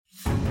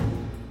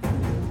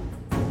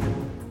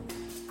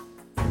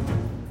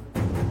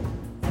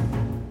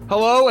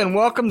Hello and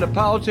welcome to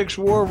Politics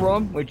War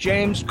Room with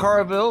James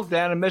Carville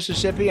down in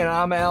Mississippi, and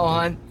I'm Al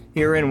Hunt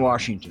here in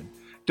Washington.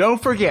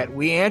 Don't forget,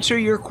 we answer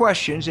your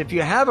questions. If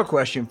you have a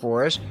question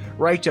for us,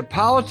 write to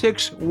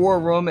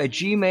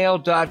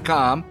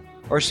politicswarroom@gmail.com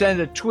or send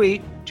a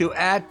tweet to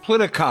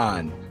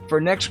 @Politicon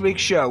for next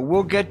week's show.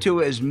 We'll get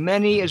to as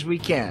many as we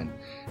can.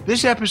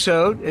 This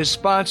episode is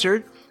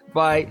sponsored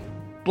by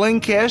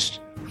Blinkist,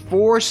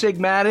 Four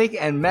Sigmatic,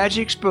 and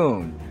Magic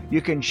Spoon.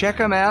 You can check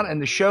them out in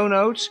the show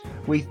notes.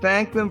 We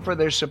thank them for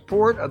their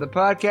support of the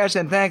podcast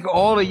and thank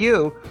all of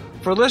you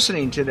for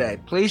listening today.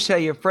 Please tell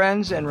your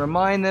friends and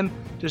remind them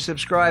to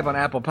subscribe on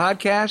Apple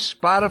Podcasts,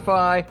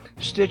 Spotify,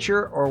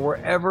 Stitcher, or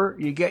wherever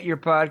you get your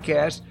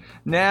podcasts.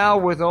 Now,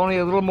 with only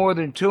a little more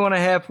than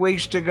 2.5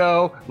 weeks to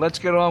go, let's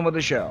get on with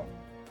the show.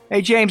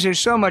 Hey, James, there's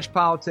so much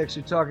politics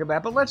to talk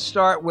about, but let's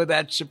start with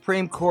that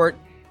Supreme Court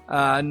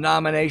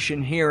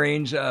nomination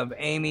hearings of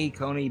Amy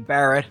Coney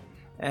Barrett.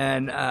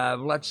 And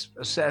let's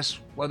assess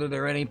whether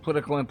there are any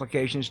political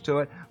implications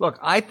to it. Look,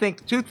 I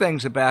think two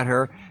things about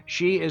her.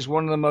 She is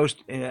one of the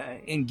most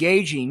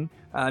engaging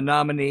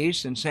nominees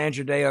since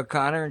Sandra Day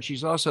O'Connor, and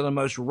she's also the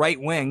most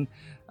right-wing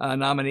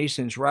nominee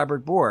since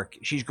Robert Bork.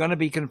 She's going to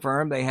be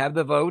confirmed. They have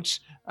the votes.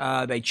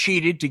 They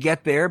cheated to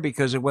get there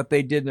because of what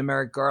they did to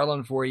Merrick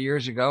Garland 4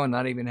 years ago and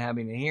not even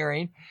having a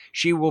hearing.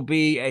 She will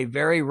be a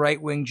very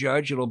right-wing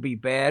judge. It'll be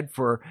bad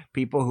for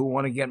people who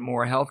want to get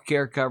more health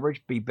care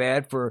coverage, be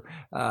bad for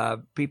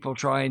people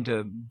trying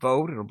to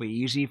vote. It'll be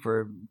easy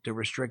to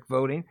restrict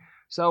voting.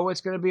 So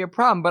it's going to be a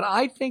problem. But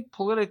I think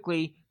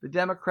politically, the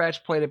Democrats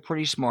played it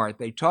pretty smart.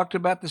 They talked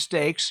about the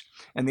stakes,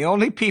 and the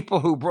only people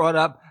who brought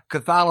up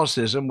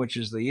Catholicism, which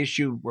is the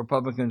issue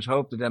Republicans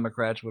hoped the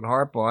Democrats would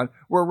harp on,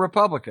 were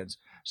Republicans.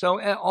 So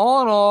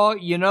all in all,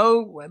 you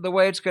know the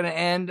way it's going to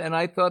end, and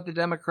I thought the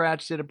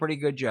Democrats did a pretty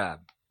good job.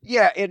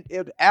 Yeah,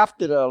 and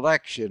after the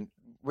election,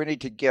 we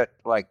need to get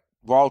like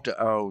Walter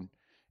on.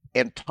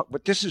 And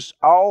what this is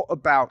all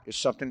about is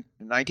something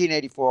in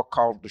 1984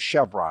 called the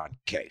Chevron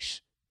case.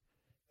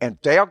 And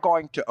they are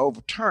going to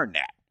overturn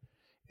that.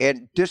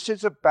 And this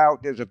is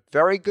about, there's a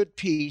very good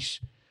piece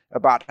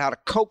about how the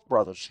Koch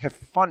brothers have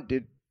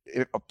funded,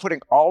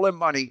 putting all their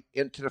money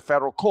into the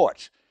federal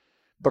courts.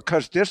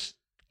 Because this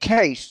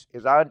case,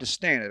 as I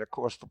understand it, of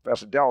course,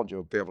 Professor Dellinger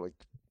will be able to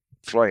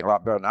explain a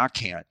lot better than I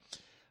can,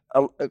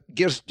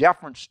 gives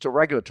deference to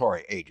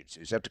regulatory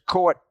agencies. That the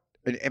court,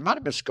 it might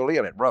have been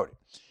Scalia that wrote it,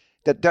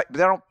 that they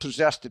don't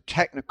possess the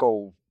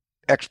technical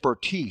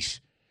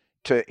expertise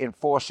to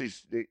enforce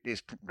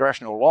these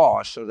congressional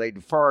laws, so they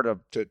defer to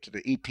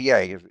the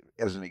EPA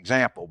as an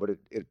example, but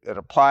it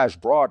applies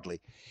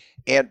broadly.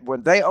 And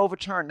when they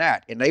overturn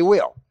that, and they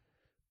will,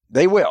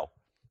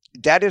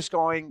 that is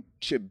going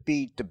to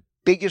be the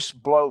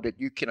biggest blow that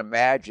you can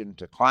imagine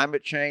to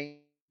climate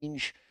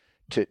change,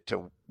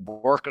 to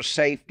worker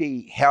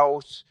safety,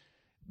 health,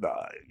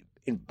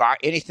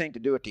 anything to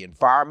do with the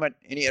environment.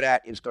 Any of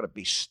that is going to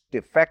be, the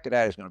effect of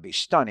that is going to be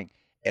stunning,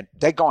 and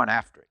they're going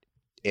after it.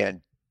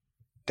 And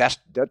that's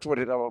what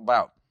it's all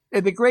about.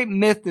 The great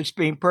myth that's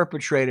being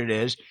perpetrated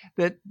is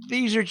that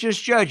these are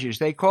just judges.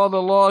 They call the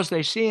laws,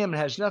 they see them. It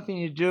has nothing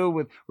to do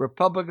with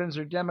Republicans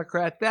or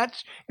Democrats.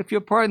 That's, if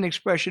you'll pardon the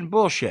expression,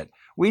 bullshit.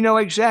 We know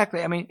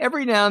exactly. I mean,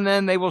 every now and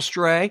then they will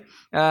stray.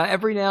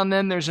 Every now and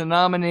then there's a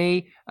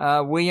nominee,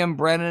 William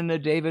Brennan, a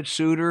David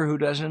Souter, who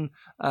doesn't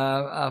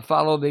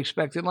follow the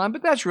expected line,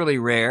 but that's really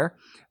rare.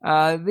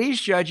 These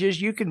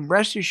judges, you can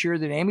rest assured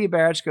that Amy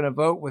Barrett's going to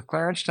vote with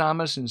Clarence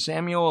Thomas and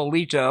Samuel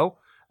Alito,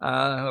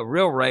 a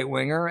real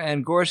right-winger,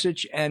 and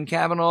Gorsuch and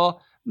Kavanaugh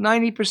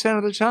 90%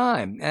 of the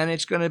time. And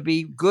it's going to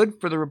be good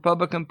for the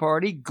Republican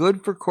Party,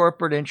 good for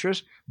corporate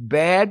interests,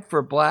 bad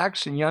for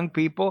blacks and young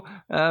people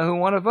who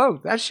want to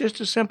vote. That's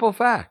just a simple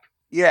fact.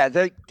 Yeah,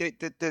 the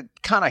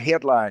kind of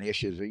headline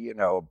issues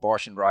are,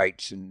 abortion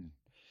rights and,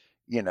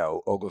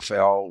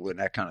 Obergefell and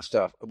that kind of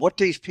stuff. What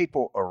these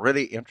people are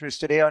really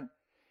interested in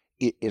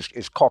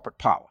is corporate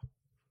power,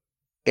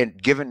 and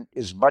given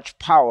as much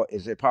power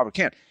as they probably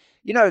can.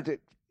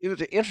 It was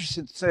an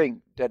interesting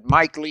thing that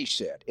Mike Lee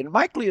said. And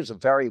Mike Lee is a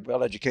very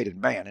well-educated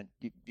man. And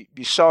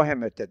you saw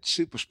him at that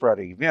super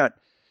spreader event.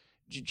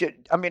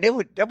 I mean,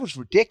 that was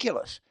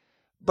ridiculous.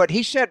 But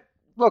he said,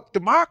 look,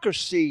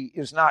 democracy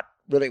is not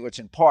really what's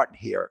important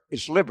here.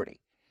 It's liberty.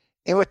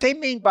 And what they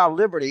mean by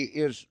liberty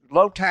is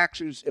low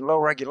taxes and low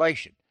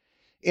regulation.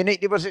 And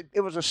it was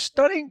a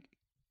stunning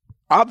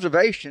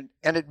observation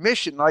and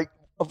admission, like,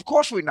 of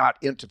course we're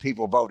not into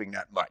people voting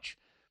that much.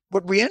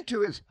 What we're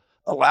into is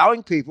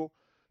allowing people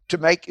to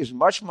make as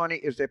much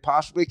money as they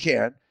possibly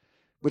can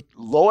with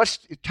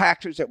lowest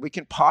taxes that we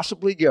can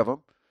possibly give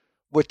them,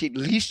 with the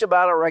least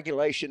amount of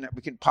regulation that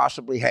we can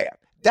possibly have.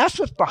 That's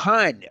what's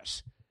behind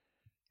this.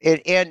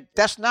 And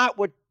that's not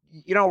what,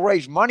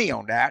 raise money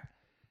on that.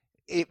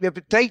 If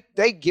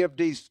they give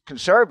these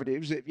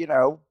conservatives,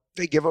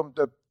 they give them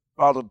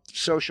all the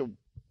social,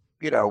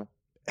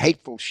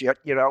 hateful shit,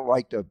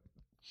 like the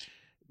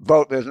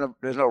vote. There's no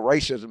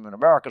racism in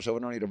America, so we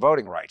don't need a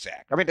Voting Rights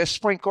Act. I mean, the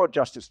Supreme Court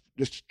Justice,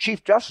 the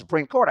Chief Justice of the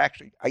Supreme Court,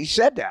 actually, he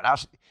said that.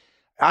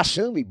 I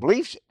assume he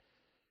believes it.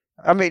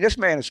 I mean, this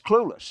man is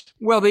clueless.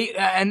 Well,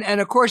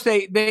 and of course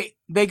they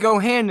go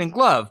hand in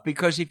glove,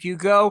 because if you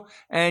go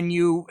and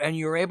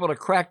you're able to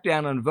crack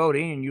down on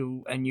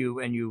voting, and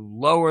you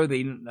lower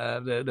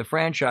the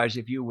franchise,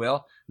 if you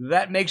will,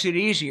 that makes it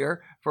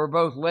easier for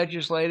both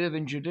legislative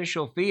and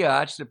judicial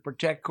fiats to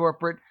protect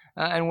corporate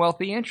and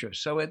wealthy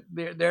interests. So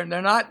they're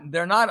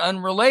not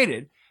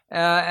unrelated.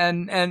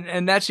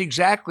 And that's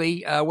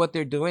exactly what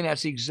they're doing.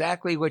 That's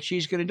exactly what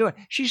she's going to do.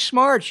 She's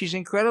smart. She's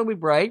incredibly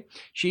bright.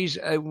 She's,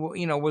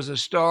 was a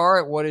star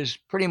at what is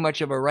pretty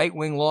much of a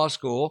right-wing law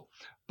school.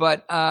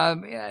 But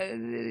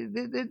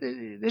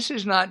this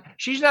is not.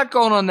 She's not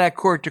going on that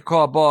court to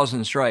call balls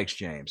and strikes,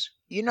 James.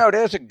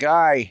 There's a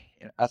guy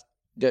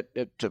that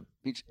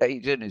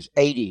he's in his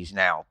 80s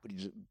now, but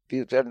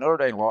he's at Notre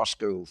Dame Law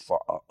School for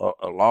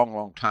a long,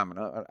 long time,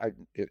 and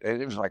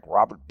it was like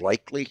Robert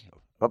Blakely,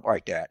 something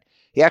like that.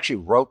 He actually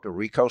wrote the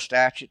RICO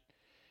statute,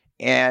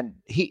 and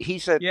he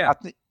said, yeah,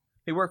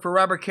 he worked for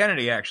Robert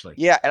Kennedy, actually.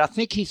 Yeah, and I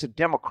think he's a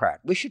Democrat.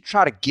 We should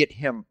try to get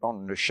him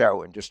on the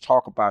show and just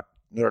talk about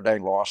Notre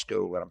Dame Law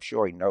School, and I'm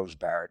sure he knows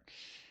Barrett.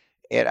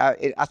 And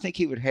I think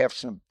he would have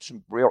some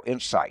real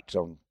insights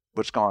on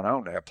what's going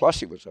on there.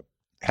 Plus, he was a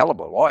hell of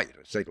a lawyer,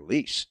 to say the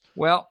least.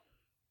 Well,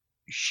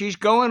 she's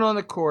going on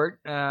the court.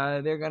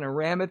 They're going to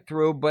ram it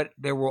through, but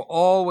there will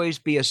always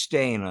be a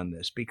stain on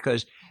this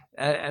because,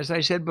 as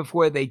I said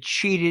before, they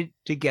cheated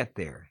to get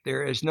there.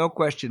 There is no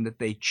question that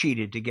they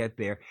cheated to get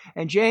there.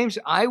 And James,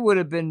 I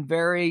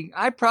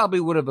probably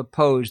would have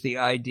opposed the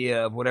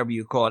idea of whatever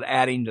you call it,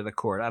 adding to the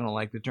court. I don't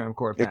like the term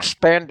court panel.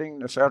 Expanding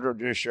the federal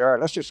judiciary.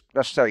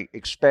 Let's say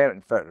expanding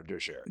the federal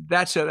judiciary.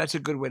 That's a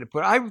good way to put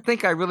it. I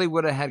think I really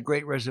would have had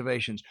great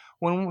reservations.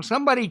 When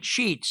somebody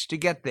cheats to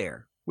get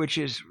there, which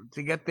is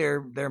to get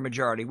their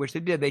majority, which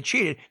they did. They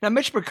cheated. Now,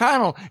 Mitch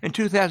McConnell in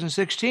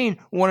 2016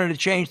 wanted to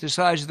change the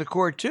size of the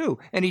court too,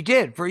 and he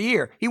did for a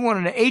year. He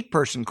wanted an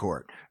 8-person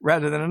court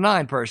rather than a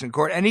 9-person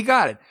court, and he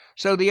got it.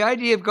 So the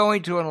idea of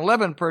going to an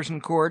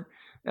 11-person court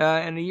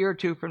in a year or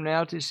two from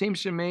now, it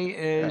seems to me,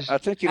 is I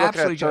think you're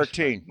looking at 13.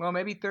 Justified. Well,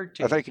 maybe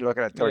 13. I think you're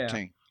looking at 13.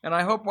 Yeah. And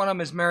I hope one of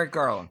them is Merrick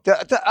Garland.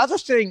 The other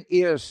thing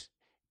is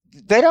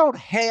they don't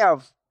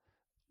have...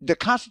 The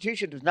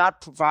Constitution does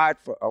not provide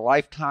for a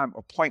lifetime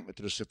appointment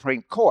to the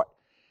Supreme Court.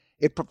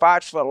 It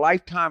provides for a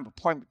lifetime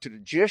appointment to the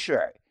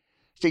judiciary.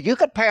 So you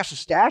could pass a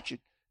statute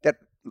that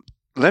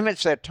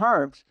limits their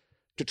terms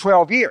to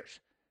 12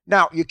 years.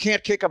 Now, you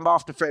can't kick them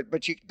off the Fed,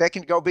 but they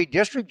can go be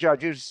district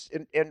judges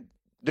in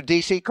the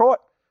D.C.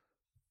 court,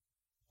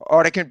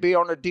 or they can be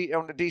on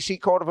the D.C.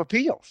 Court of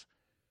Appeals.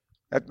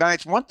 Now,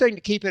 it's one thing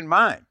to keep in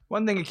mind.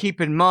 One thing to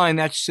keep in mind,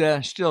 that's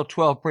still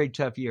 12 pretty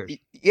tough years.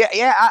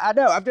 Yeah, I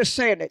know. I'm just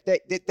saying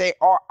that they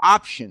are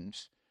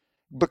options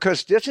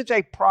because this is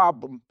a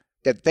problem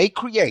that they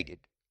created,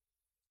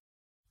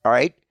 all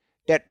right,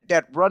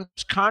 that runs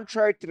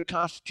contrary to the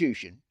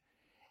Constitution.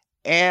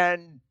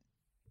 And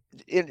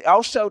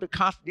also,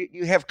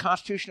 you have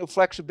constitutional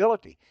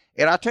flexibility.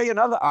 And I'll tell you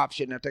another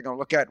option that they're going to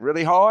look at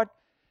really hard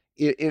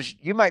is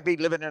you might be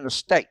living in a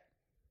state.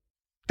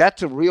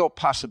 That's a real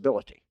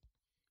possibility.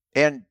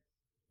 And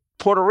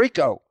Puerto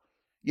Rico,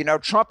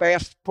 Trump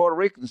asked Puerto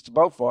Ricans to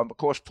vote for him. Of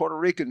course, Puerto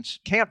Ricans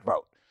can't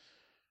vote.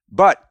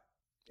 But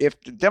if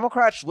the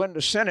Democrats win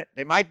the Senate,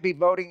 they might be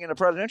voting in a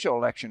presidential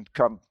election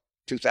come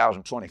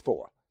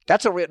 2024.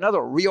 That's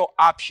another real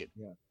option.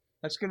 Yeah,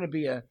 that's going to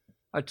be a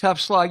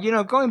tough slog.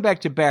 Going back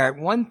to Barrett,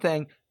 one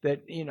thing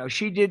that,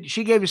 she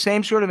gave the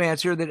same sort of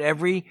answer that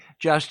every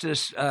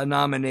justice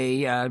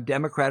nominee,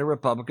 Democrat or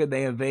Republican,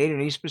 they evade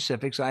any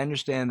specifics. I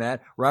understand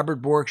that.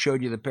 Robert Bork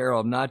showed you the peril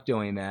of not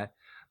doing that.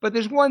 But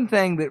there's one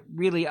thing that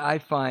really I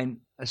find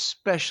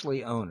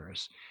especially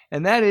onerous,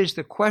 and that is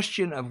the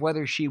question of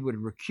whether she would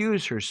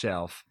recuse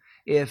herself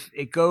if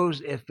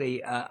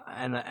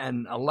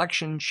an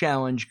election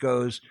challenge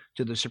goes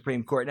to the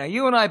Supreme Court. Now,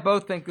 you and I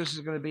both think this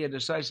is going to be a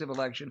decisive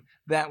election.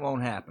 That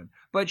won't happen.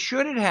 But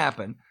should it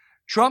happen,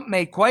 Trump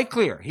made quite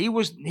clear he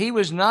was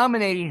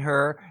nominating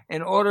her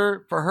in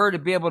order for her to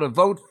be able to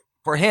vote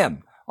for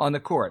him on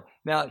the court.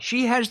 Now,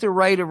 she has the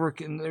right of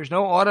there's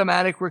no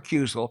automatic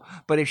recusal,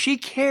 but if she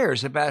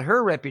cares about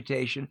her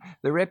reputation,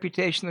 the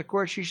reputation of the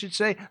court, she should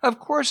say, of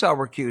course I'll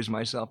recuse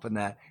myself in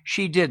that.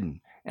 She didn't.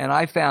 And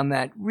I found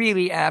that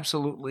really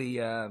absolutely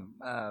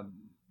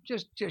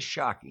just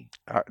shocking.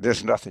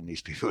 There's nothing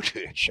these people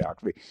do that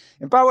shocked me.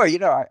 And by the way,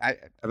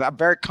 I'm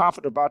very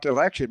confident about the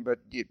election, but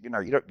you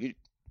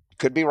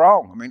could be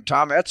wrong. I mean,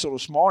 Tom Edsall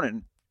this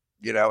morning,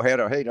 had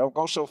a "Hey, don't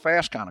go so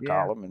fast" kind of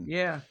column. And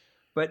yeah.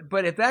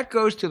 But if that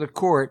goes to the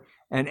court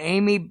and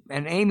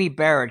Amy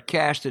Barrett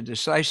cast a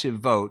decisive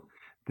vote,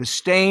 the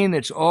stain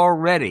that's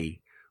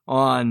already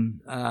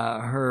on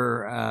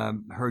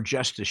her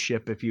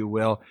justiceship, if you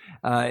will,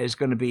 is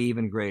going to be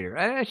even greater.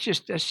 That's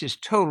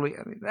just totally.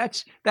 I mean,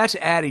 that's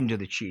adding to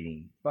the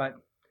cheating, but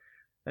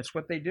that's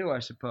what they do, I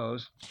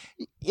suppose.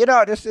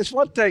 This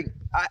one thing.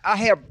 I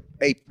have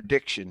a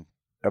prediction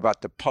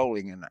about the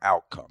polling and the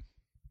outcome,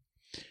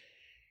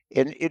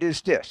 and it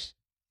is this: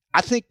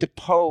 I think the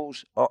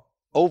polls are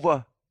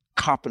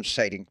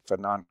overcompensating for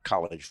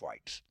non-college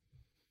whites.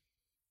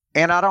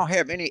 and I don't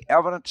have any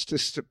evidence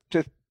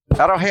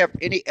I don't have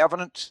any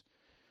evidence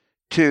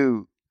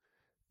to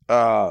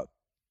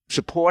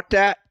support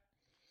that.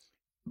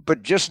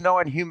 But just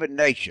knowing human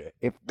nature,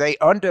 if they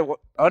under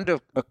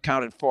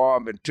accounted for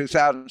them in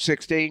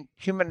 2016,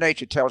 human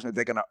nature tells me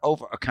they're going to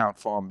over account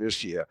for them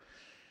this year.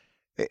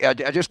 I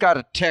just got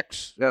a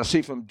text that I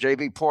see from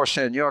J.B. Porsche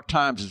saying New York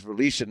Times is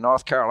releasing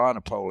North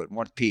Carolina poll at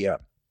 1 p.m.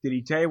 Did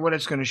he tell you what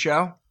it's going to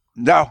show?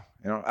 No,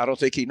 I don't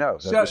think he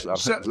knows.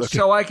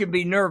 So I can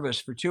be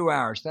nervous for 2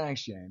 hours.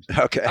 Thanks, James.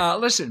 Okay.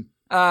 Listen,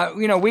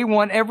 we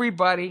want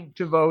everybody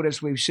to vote,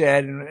 as we've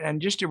said,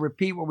 and just to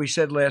repeat what we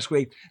said last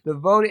week,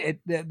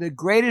 the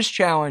greatest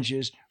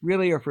challenges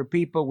really are for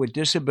people with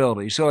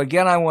disabilities. So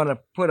again, I want to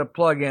put a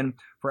plug in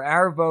for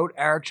Our Vote,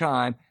 Our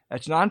Time.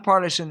 That's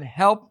nonpartisan.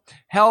 Help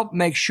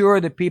make sure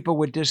that people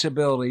with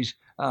disabilities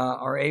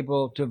are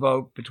able to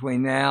vote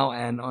between now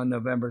and on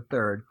November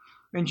 3rd.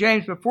 And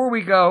James, before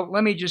we go,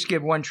 let me just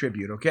give one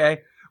tribute, okay?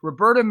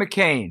 Roberta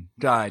McCain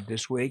died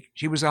this week.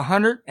 She was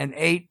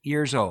 108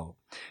 years old.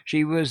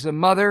 She was the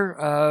mother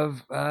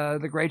of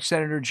the great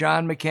Senator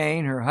John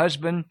McCain. Her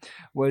husband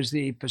was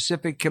the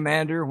Pacific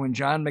commander when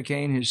John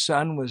McCain, his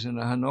son, was in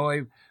a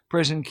Hanoi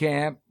prison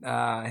camp.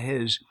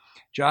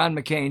 John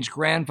McCain's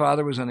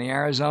grandfather was in the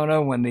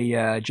Arizona when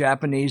the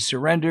Japanese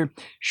surrendered.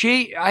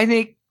 I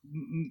think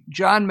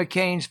John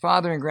McCain's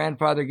father and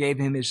grandfather gave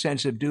him his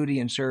sense of duty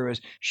and service.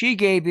 She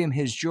gave him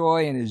his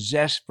joy and his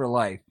zest for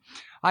life.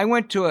 I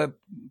went to a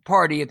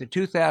party at the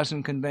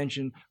 2000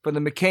 convention for the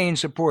McCain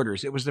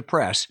supporters. It was the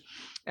press.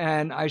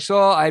 And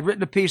I'd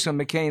written a piece on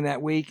McCain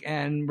that week,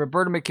 and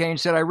Roberta McCain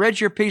said, "I read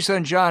your piece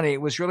on Johnny.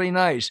 It was really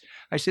nice."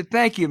 I said,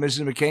 "Thank you,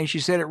 Mrs. McCain." She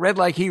said, "It read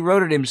like he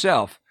wrote it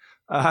himself."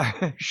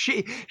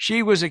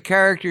 She was a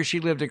character. She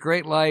lived a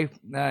great life,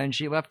 and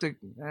she left an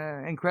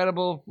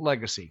incredible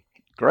legacy.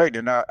 Great,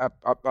 and I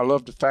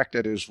love the fact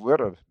that his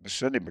widow, Miss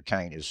Cindy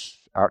McCain, is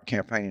out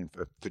campaigning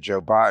for Joe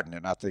Biden,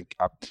 and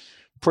I'm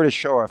pretty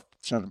sure if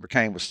Senator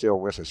McCain was still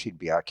with us, he'd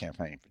be out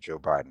campaigning for Joe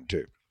Biden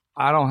too.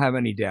 I don't have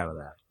any doubt of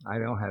that.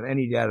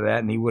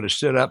 And he would have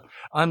stood up,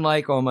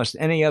 unlike almost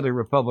any other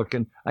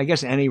Republican. I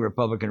guess any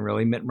Republican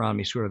really. Mitt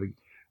Romney sort of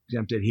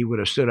exempted. He would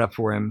have stood up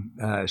for him,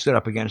 stood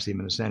up against him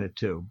in the Senate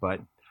too.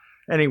 But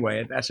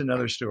anyway, that's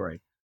another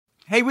story.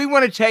 Hey, we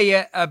want to tell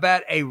you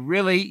about a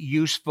really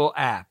useful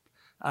app.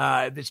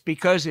 That's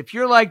because if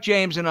you're like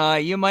James and I,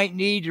 you might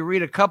need to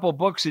read a couple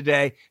books a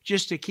day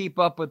just to keep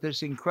up with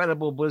this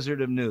incredible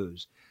blizzard of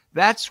news.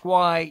 That's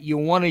why you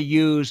want to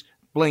use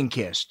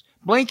Blinkist.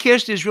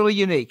 Blinkist is really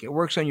unique. It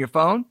works on your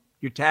phone,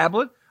 your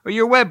tablet, or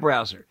your web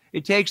browser.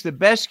 It takes the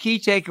best key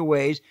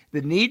takeaways,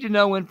 the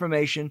need-to-know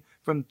information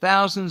from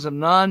thousands of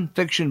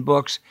nonfiction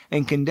books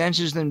and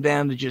condenses them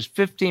down to just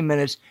 15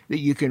 minutes that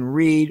you can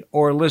read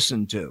or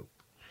listen to.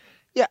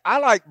 Yeah, I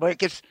like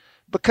Blinkist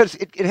because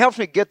it helps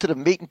me get to the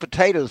meat and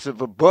potatoes of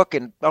a book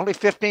in only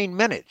 15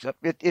 minutes.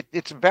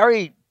 It's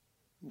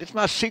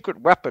my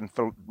secret weapon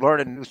for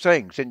learning new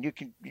things, and you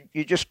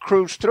just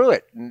cruise through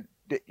it, and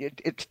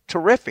it's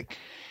terrific.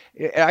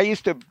 I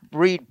used to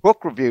read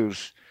book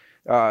reviews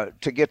to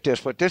get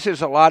this, but this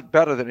is a lot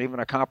better than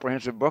even a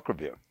comprehensive book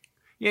review.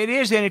 It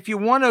is, and if you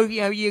want to,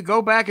 you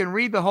go back and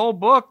read the whole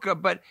book,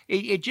 but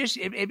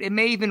it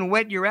may even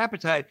whet your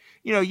appetite.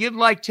 You'd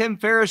like Tim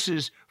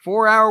Ferriss's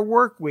 4-Hour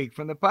Work Week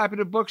from the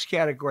popular books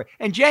category.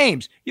 And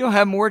James, you'll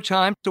have more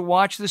time to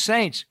watch the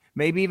Saints,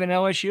 maybe even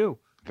LSU.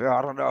 Yeah,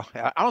 I don't know.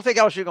 I don't think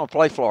LSU is going to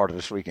play Florida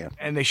this weekend.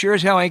 And they sure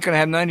as hell ain't going to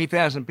have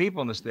 90,000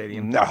 people in the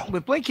stadium. No.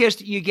 With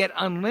Blinkist, you get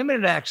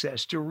unlimited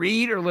access to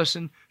read or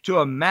listen to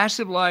a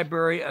massive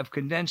library of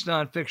condensed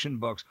nonfiction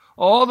books.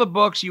 All the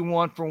books you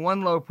want for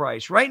one low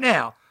price. Right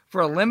now, for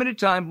a limited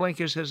time,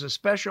 Blinkist has a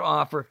special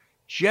offer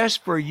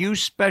just for you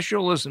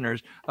special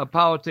listeners of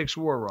Politics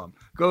War Room.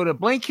 Go to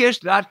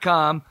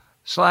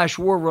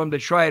Blinkist.com/War Room to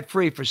try it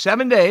free for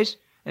 7 days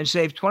and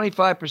save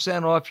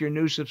 25% off your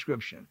new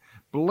subscription.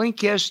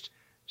 Blinkist,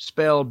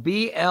 spelled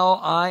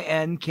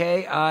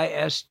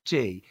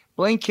Blinkist.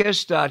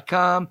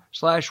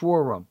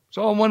 Blinkist.com/War Room. It's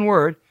all one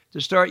word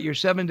to start your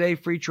 7-day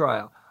free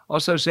trial.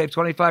 Also save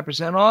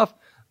 25% off,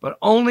 but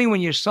only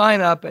when you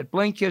sign up at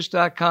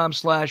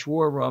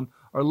Blinkist.com/War Room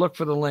or look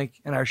for the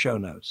link in our show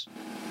notes.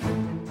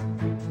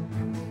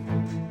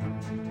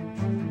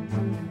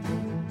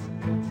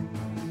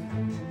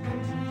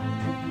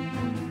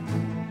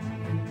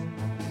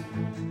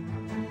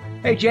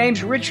 Hey,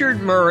 James,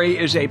 Richard Murray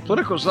is a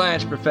political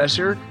science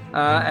professor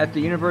at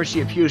the University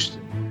of Houston.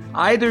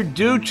 Either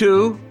due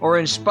to or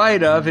in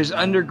spite of his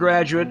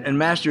undergraduate and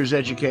master's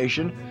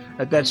education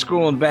at that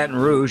school in Baton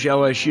Rouge,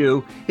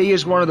 LSU, he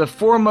is one of the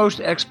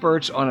foremost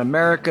experts on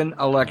American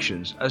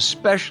elections,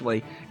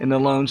 especially in the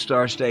Lone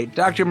Star State.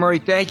 Dr. Murray,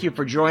 thank you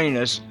for joining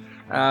us.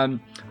 I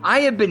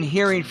have been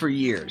hearing for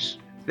years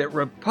that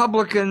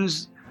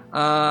Republicans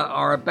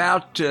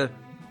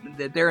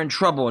that they're in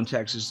trouble in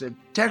Texas, that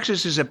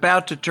Texas is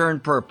about to turn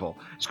purple.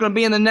 It's going to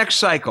be in the next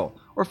cycle,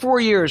 or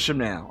 4 years from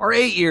now, or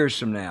 8 years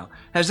from now.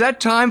 Has that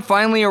time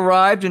finally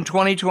arrived in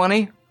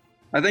 2020?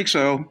 I think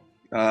so.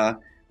 The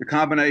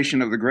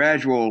combination of the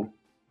gradual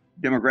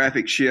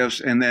demographic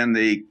shifts, and then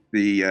the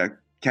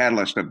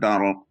catalyst of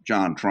Donald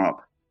John Trump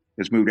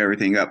has moved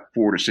everything up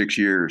 4 to 6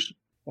 years.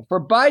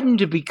 For Biden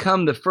to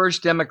become the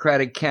first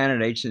Democratic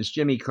candidate since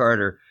Jimmy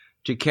Carter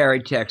to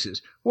carry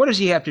Texas, what does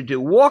he have to do?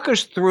 Walk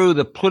us through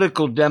the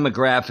political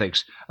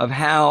demographics of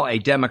how a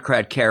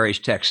Democrat carries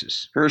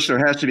Texas. First,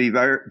 there has to be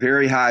very,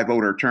 very high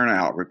voter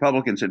turnout.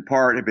 Republicans, in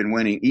part, have been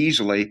winning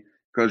easily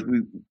because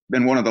we've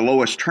been one of the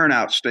lowest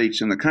turnout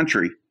states in the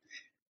country.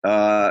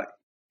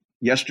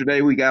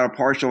 Yesterday, we got a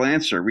partial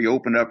answer. We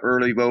opened up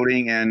early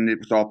voting, and it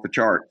was off the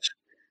charts.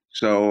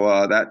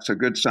 So that's a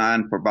good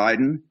sign for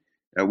Biden.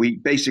 We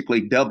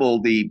basically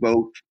doubled the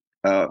vote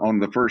on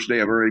the first day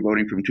of early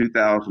voting from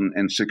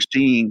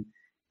 2016.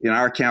 In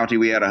our county,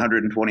 we had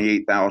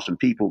 128,000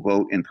 people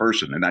vote in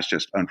person, and that's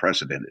just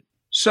unprecedented.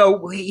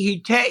 So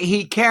he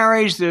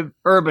carries the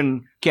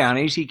urban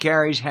counties. He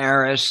carries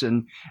Harris,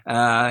 and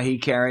he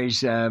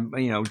carries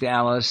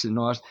Dallas and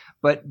Austin.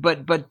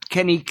 But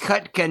can he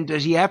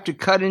does he have to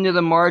cut into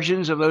the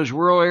margins of those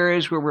rural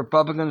areas where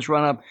Republicans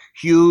run up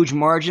huge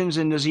margins,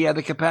 and does he have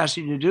the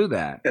capacity to do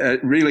that?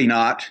 Really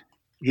not.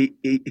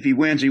 If he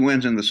wins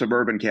in the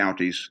suburban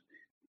counties.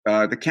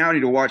 The county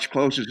to watch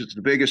closest is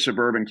the biggest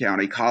suburban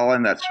county,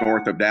 Collin, that's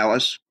north of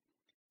Dallas,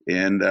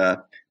 and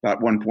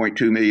about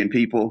 1.2 million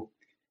people.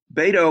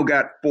 Beto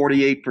got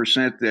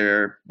 48%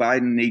 there.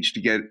 Biden needs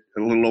to get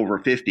a little over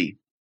 50.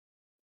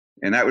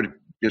 And that would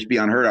just be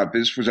unheard of.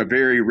 This was a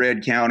very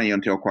red county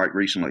until quite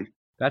recently.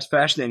 That's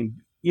fascinating.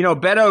 You know,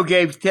 Beto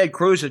gave Ted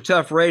Cruz a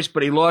tough race,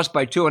 but he lost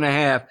by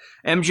 2.5.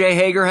 MJ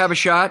Hager have a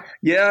shot?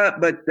 Yeah,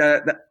 but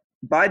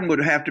Biden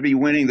would have to be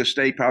winning the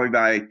state probably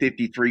by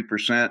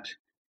 53%,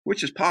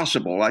 which is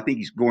possible. I think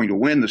he's going to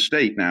win the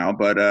state now,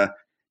 but,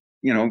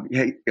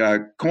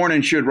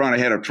 Cornyn should run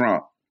ahead of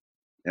Trump.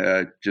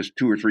 Just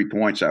 2 or 3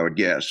 points, I would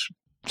guess.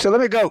 So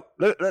let me go.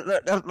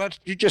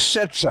 You just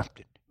said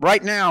something.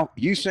 Right now,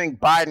 you think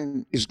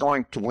Biden is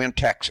going to win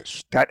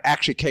Texas. That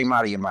actually came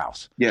out of your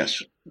mouth.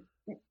 Yes.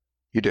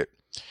 You did.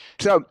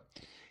 So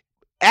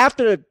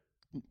after the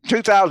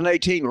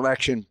 2018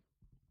 election,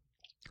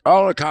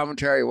 all the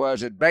commentary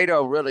was that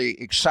Beto really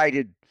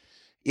excited,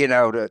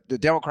 the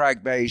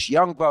Democratic base,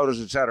 young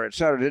voters, et cetera, et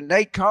cetera. Then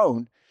Nate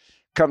Cohn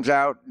comes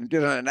out and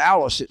did an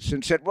analysis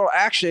and said, well,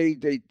 actually,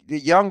 the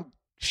young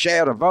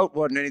share of the vote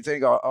wasn't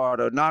anything, or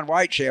the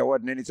non-white share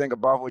wasn't anything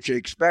above what you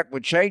expect.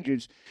 What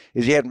changes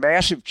is he had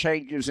massive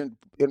changes in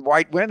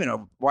white women,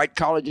 of white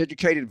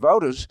college-educated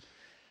voters,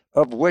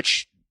 of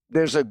which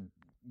there's a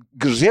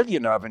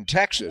gazillion of in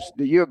Texas.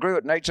 Do you agree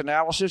with Nate's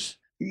analysis?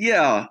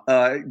 Yeah.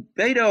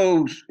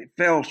 Beto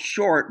fell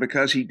short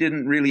because he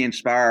didn't really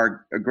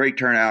inspire a great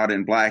turnout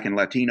in Black and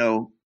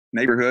Latino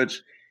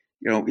neighborhoods.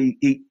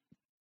 He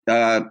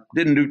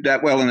didn't do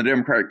that well in the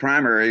Democratic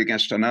primary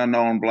against an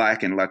unknown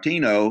Black and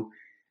Latino.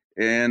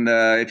 And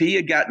if he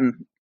had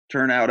gotten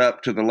turnout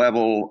up to the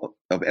level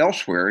of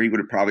elsewhere, he would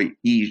have probably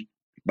eased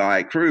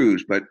by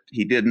Cruz, but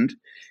he didn't.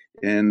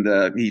 And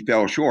he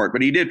fell short.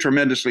 But he did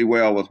tremendously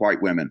well with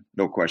white women,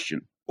 no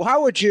question. Well,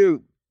 how would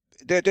you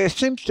 – there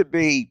seems to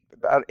be –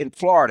 in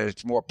Florida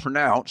it's more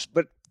pronounced,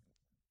 but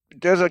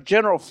there's a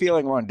general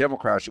feeling among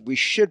Democrats that we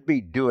should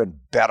be doing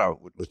better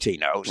with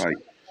Latinos. Right.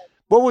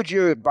 What would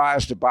you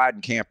advise the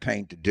Biden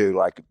campaign to do,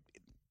 like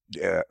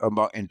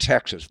in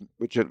Texas,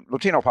 which the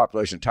Latino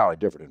population is entirely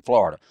different in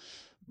Florida?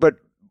 But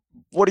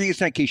what do you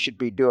think he should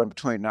be doing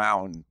between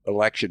now and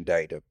Election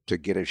Day to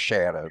get his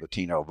share of the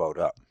Latino vote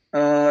up?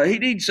 He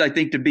needs, I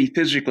think, to be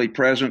physically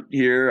present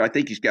here. I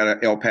think he's got an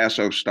El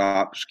Paso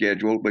stop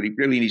scheduled, but he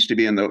really needs to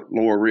be in the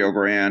lower Rio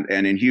Grande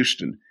and in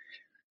Houston,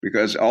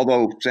 because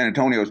although San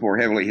Antonio is more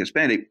heavily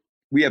Hispanic,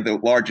 we have the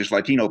largest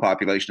Latino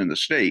population in the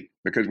state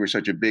because we're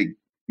such a big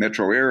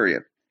metro area.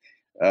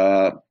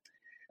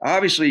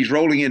 Obviously, he's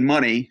rolling in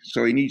money,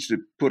 so he needs to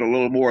put a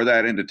little more of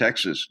that into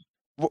Texas.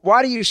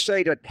 Why do you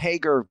say that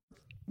Hager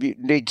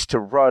needs to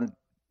run?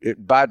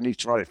 Biden needs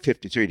to run at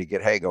 53 to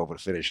get Hager over the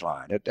finish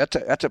line.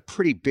 That's a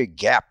pretty big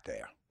gap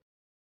there.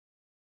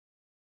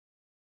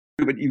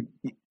 But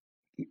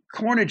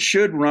Cornyn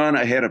should run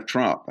ahead of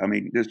Trump. I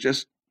mean, there's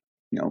just,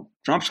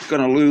 Trump's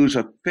going to lose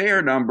a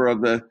fair number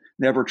of the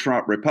never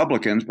Trump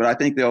Republicans, but I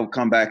think they'll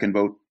come back and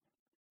vote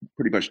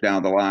pretty much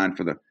down the line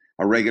for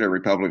a regular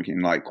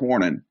Republican like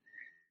Cornyn.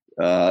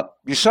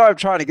 You saw him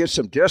trying to get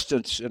some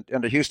distance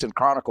in the Houston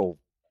Chronicle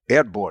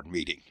Ed Board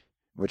meeting,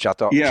 which I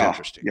thought was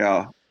interesting.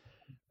 Yeah.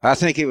 I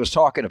think he was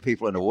talking to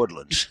people in the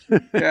woodlands.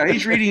 Yeah,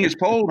 he's reading his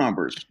poll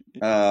numbers.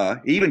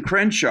 Even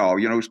Crenshaw,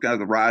 who's kind of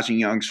the rising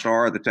young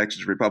star of the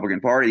Texas Republican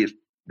Party, is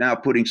now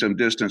putting some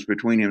distance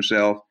between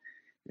himself,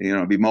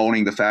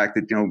 bemoaning the fact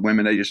that,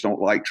 women, they just don't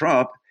like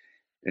Trump.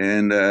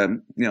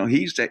 And,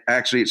 he's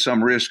actually at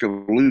some risk of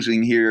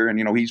losing here.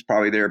 And, he's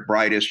probably their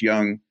brightest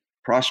young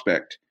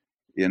prospect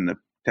in the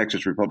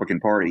Texas Republican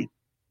Party.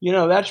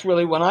 That's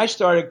really when I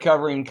started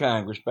covering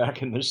Congress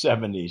back in the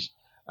 70s,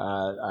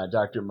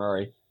 Dr.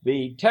 Murray.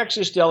 The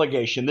Texas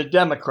delegation, the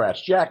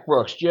Democrats, Jack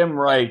Brooks, Jim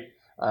Wright,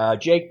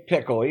 Jake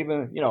Pickle,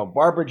 even,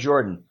 Barbara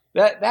Jordan,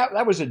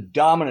 that was a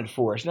dominant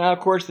force. Now, of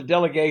course, the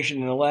delegation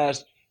in the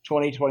last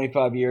 20,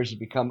 25 years has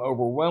become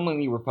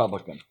overwhelmingly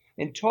Republican.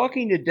 In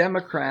talking to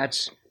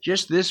Democrats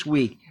just this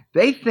week,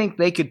 they think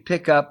they could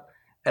pick up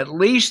at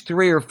least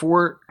 3 or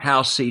 4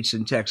 House seats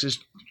in Texas.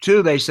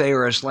 2, they say,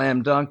 are a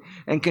slam dunk,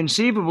 and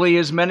conceivably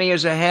as many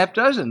as a half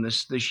dozen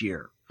this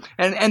year.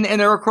 And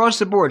they're across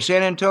the board: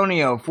 San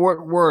Antonio,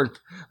 Fort Worth,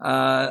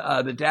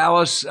 the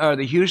Dallas,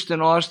 the Houston,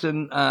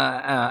 Austin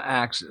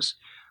axis.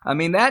 I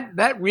mean,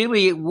 that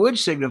really would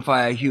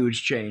signify a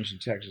huge change in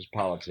Texas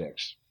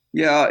politics.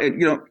 Yeah,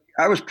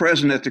 I was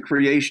present at the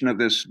creation of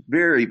this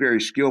very, very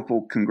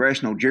skillful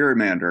congressional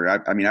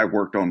gerrymander. I mean, I've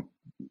worked on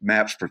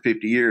maps for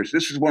 50 years.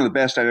 This is one of the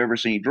best I've ever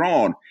seen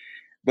drawn,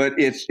 but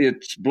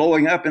it's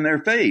blowing up in their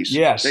face.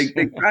 Yes.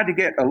 They tried to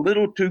get a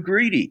little too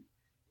greedy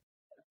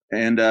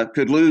and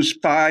could lose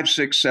 5,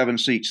 6, 7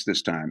 seats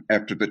this time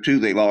after the 2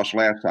 they lost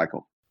last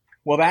cycle.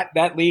 Well,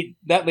 that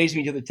leads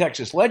me to the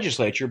Texas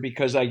legislature,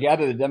 because I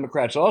gather the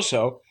Democrats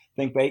also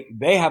think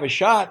they have a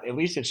shot, at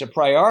least it's a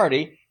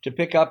priority, to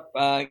pick up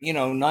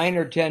 9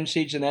 or 10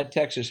 seats in that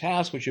Texas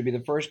House, which would be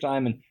the first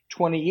time in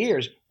 20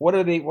 years. What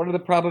are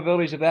the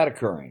probabilities of that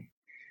occurring?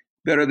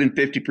 Better than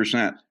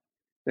 50%.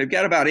 They've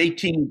got about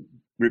 18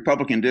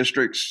 Republican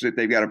districts that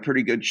they've got a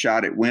pretty good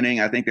shot at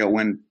winning. I think they'll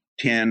win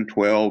 10,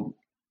 12,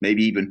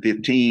 maybe even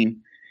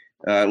 15.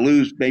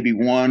 Lose maybe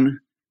 1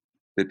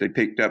 that they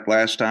picked up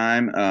last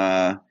time.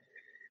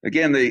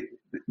 Again,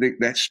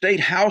 that state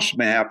house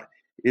map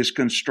is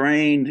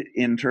constrained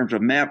in terms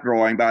of map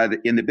drawing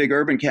in the big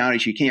urban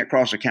counties. You can't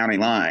cross a county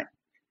line,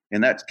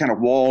 and that kind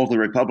of walls the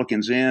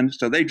Republicans in.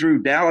 So they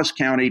drew Dallas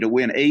County to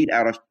win 8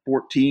 out of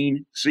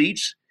 14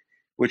 seats,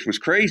 which was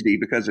crazy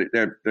because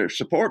their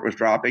support was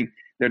dropping.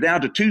 They're down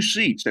to 2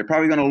 seats. They're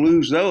probably going to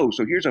lose those.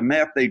 So here's a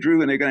map they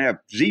drew, and they're going to have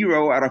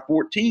 0 out of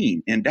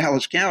 14 in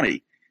Dallas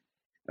County.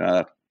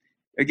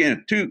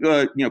 Again,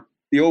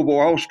 the old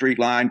Wall Street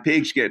line: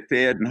 pigs get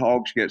fed and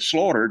hogs get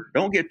slaughtered.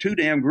 Don't get too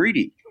damn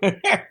greedy.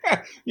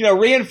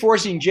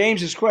 Reinforcing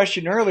James's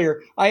question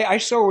earlier, I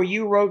saw where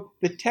you wrote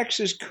that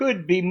Texas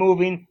could be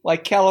moving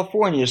like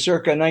California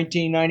circa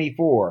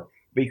 1994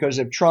 because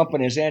of Trump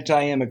and his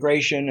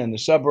anti-immigration and the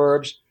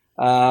suburbs.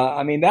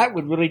 That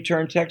would really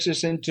turn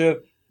Texas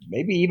into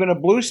maybe even a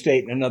blue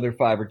state in another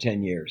 5 or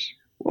 10 years.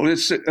 Well,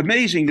 it's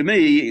amazing to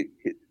me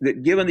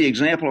that given the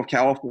example of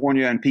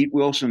California and Pete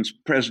Wilson's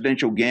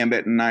presidential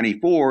gambit in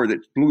 94 that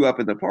blew up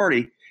at the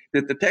party,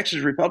 that the Texas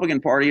Republican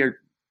Party are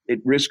at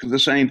risk of the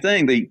same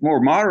thing. The more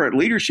moderate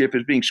leadership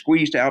is being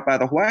squeezed out by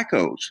the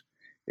wackos.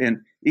 And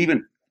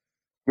even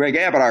Greg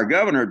Abbott, our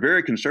governor, a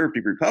very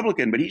conservative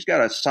Republican, but he's got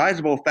a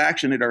sizable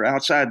faction that are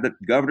outside the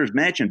governor's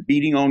mansion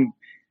beating on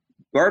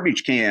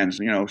garbage cans,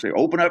 say,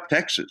 open up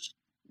Texas.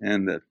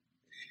 And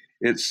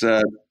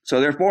so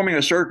they're forming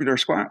a circular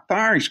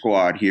firing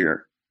squad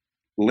here,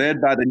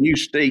 led by the new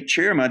state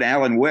chairman,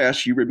 Alan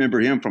West. You remember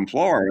him from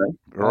Florida.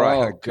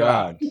 Right. Oh,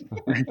 God.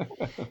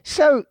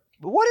 So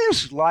what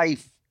is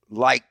life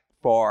like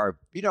for,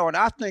 and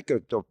I think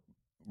of the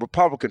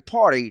Republican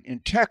Party in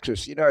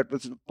Texas, it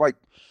was like,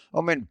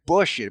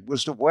 Bush, it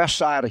was the west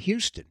side of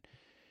Houston.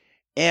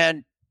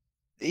 And,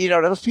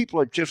 those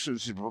people are just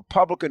as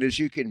Republican as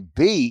you can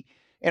be,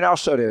 and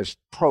also as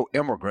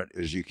pro-immigrant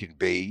as you can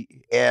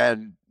be.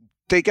 And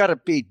they got to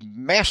be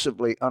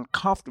massively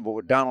uncomfortable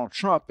with Donald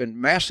Trump and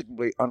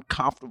massively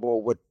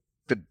uncomfortable with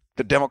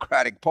the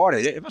Democratic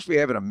Party. They must be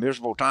having a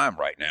miserable time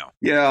right now.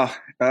 Yeah,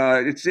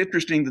 it's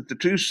interesting that the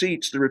 2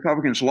 seats the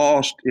Republicans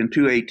lost in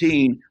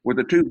 2018 were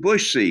the 2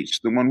 Bush seats,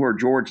 the one where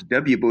George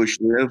W. Bush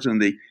lives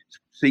and the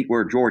seat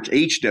where George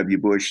H.W.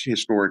 Bush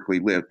historically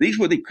lived. These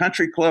were the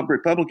country club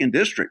Republican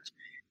districts.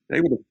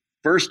 They were the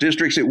first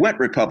districts that went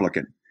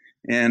Republican,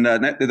 and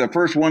they're the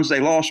first ones they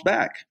lost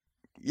back.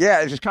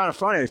 Yeah, it's just kind of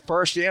funny.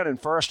 First in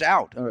and first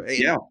out.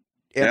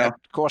 Of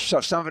course,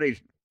 some of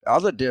these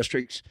other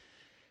districts.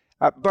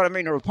 But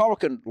the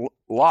Republican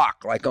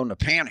lock, like on the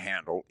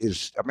Panhandle,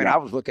 is, I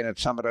was looking at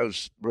some of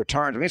those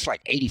returns. It's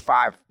like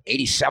 85,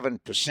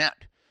 87%.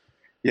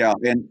 Yeah,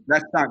 and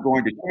that's not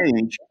going to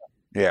change.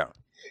 Yeah.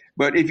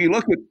 But if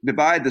you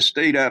divide the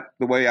state up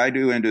the way I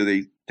do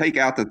take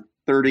out the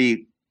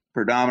 30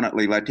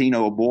 predominantly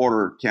Latino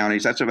border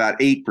counties, that's about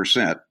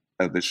 8%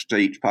 of the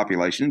state's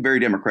population, very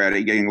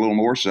Democratic, getting a little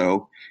more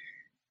so.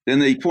 Then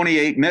the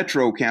 28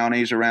 metro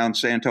counties around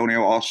San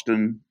Antonio,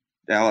 Austin,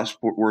 Dallas,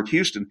 Fort Worth,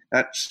 Houston,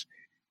 that's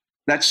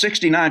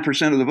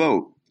 69% of the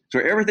vote. So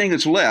everything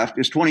that's left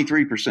is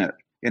 23%.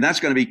 And that's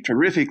going to be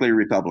terrifically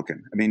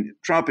Republican.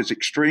 Trump is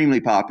extremely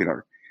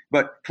popular,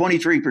 but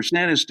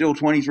 23% is still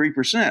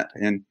 23%.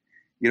 And,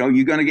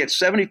 you're going to get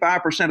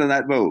 75% of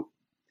that vote,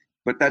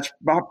 but that's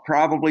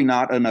probably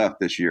not enough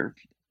this year.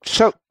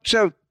 So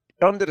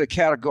under the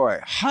category,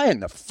 how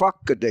in the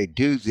fuck could they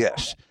do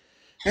this?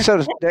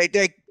 So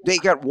they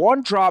got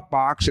 1 drop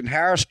box in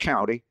Harris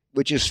County,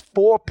 which is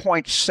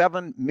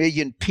 4.7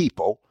 million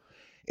people,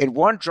 and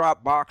 1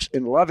 drop box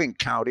in Loving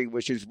County,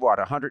 which is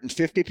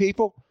 150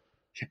 people?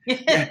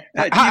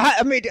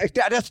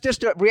 That's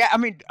just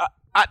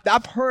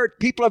I've heard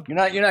people have.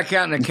 You're not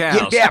counting the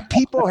cows. Yeah,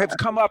 people have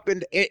come up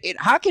and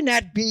how can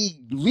that be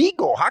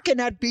legal? How can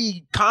that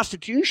be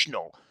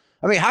constitutional?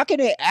 I mean, how can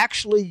the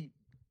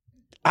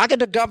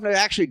governor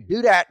actually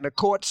do that and the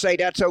courts say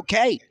that's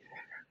okay?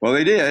 Well,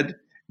 they did,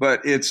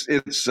 but it's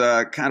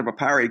kind of a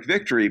Pyrrhic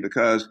victory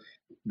because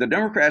the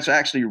Democrats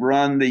actually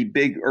run the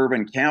big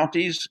urban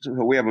counties. So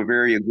we have a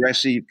very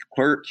aggressive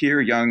clerk here,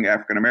 young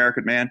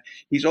African-American man.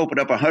 He's opened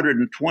up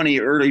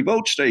 120 early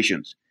vote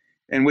stations,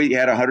 and we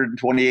had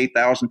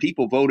 128,000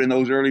 people vote in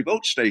those early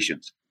vote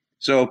stations.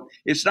 So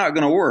it's not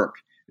going to work.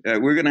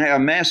 We're going to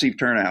have a massive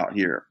turnout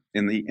here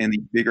in the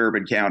big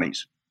urban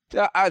counties.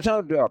 I was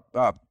on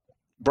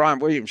Brian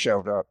Williams'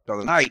 show the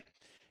other night,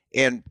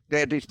 and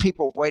they had these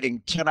people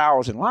waiting 10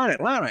 hours in line in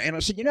Atlanta. And I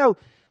said,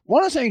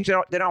 one of the things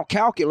they don't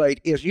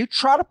calculate is you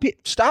try to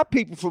stop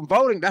people from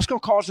voting, that's going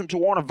to cause them to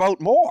want to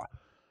vote more.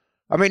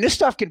 I mean, this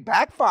stuff can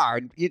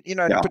backfire.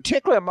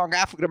 Particularly among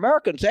African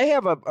Americans, they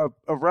have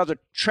a rather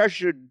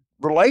treasured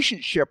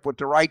relationship with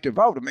the right to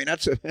vote. I mean,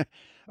 that's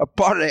a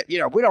part of it.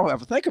 We don't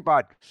ever think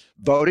about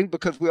voting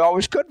because we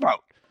always could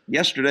vote.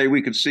 Yesterday,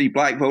 we could see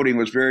black voting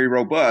was very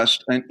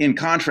robust, and in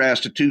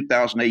contrast to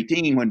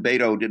 2018 when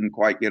Beto didn't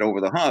quite get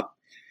over the hump.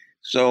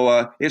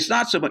 So it's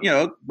not so much,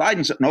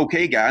 Biden's an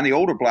okay guy, and the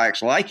older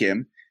blacks like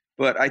him.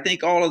 But I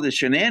think all of the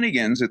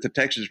shenanigans that the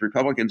Texas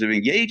Republicans have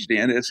engaged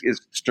in is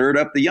stirred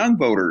up the young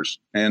voters.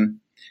 And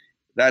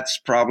that's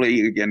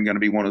probably, again, going to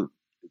be one of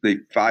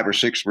the 5 or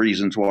 6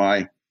 reasons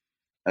why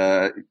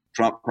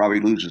Trump probably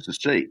loses the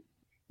state.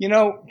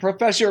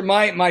 Professor,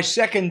 my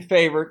second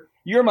favorite,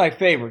 you're my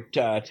favorite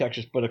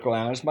Texas political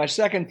analyst. My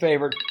second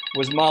favorite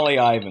was Molly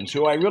Ivins,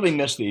 who I really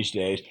miss these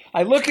days.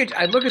 I look at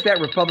that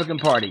Republican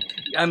Party.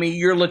 I mean,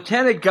 your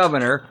lieutenant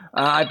governor,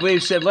 I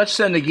believe, said, let's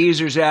send the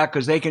geezers out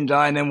because they can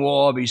die and then we'll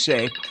all be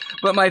safe.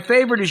 But my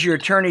favorite is your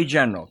attorney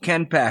general,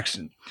 Ken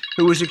Paxton,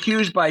 who was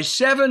accused by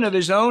 7 of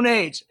his own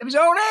aides,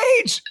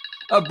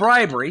 of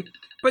bribery.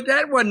 But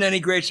that wasn't any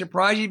great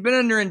surprise. He'd been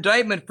under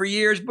indictment for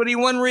years, but he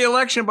won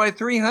re-election by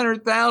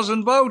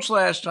 300,000 votes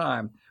last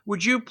time.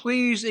 Would you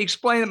please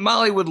explain it?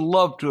 Molly would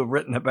love to have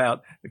written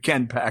about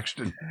Ken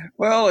Paxton.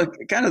 Well,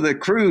 kind of the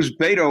Cruz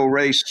Beto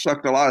race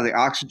sucked a lot of the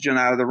oxygen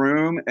out of the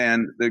room,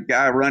 and the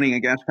guy running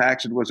against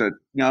Paxton was a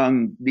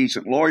young,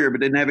 decent lawyer,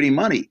 but didn't have any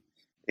money.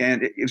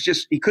 And it was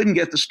just, he couldn't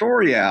get the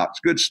story out. It's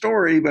a good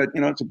story, but,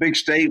 it's a big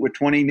state with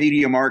 20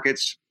 media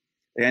markets.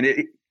 And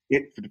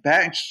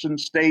Paxton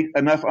stayed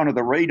enough under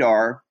the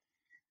radar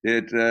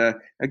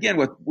that,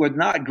 again, with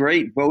not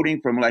great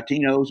voting from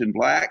Latinos and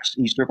blacks,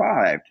 he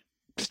survived.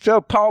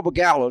 So Paul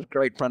Begala, a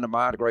great friend of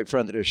mine, a great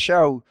friend of this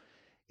show,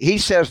 he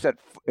says that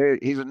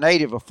he's a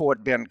native of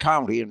Fort Bend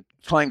County and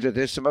claims that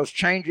it's the most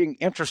changing,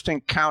 interesting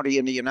county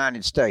in the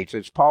United States.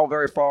 Is Paul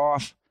very far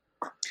off?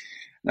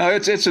 No,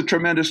 it's a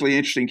tremendously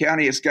interesting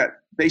county. It's got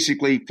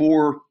basically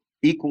 4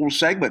 equal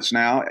segments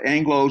now.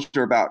 Anglos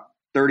are about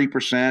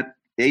 30%,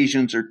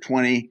 Asians are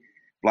 20%,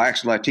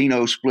 blacks and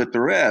Latinos split the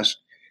rest.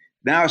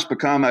 Now it's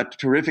become a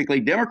terrifically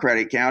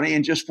Democratic county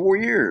in just 4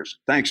 years,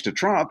 thanks to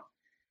Trump.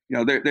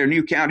 Their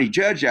new county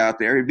judge out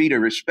there, he beat a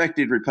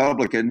respected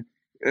Republican,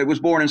 was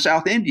born in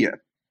South India.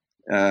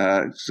 We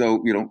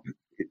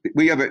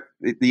have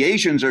the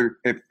Asians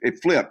it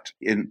flipped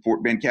in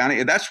Fort Bend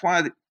County. And that's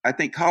why I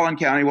think Collin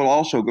County will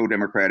also go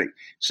Democratic.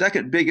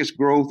 Second biggest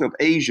growth of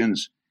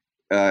Asians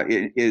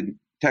in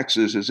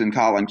Texas is in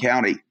Collin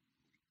County.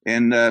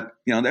 And, they're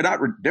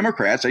not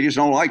Democrats. They just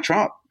don't like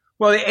Trump.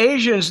 Well, the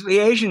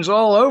Asians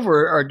all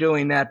over are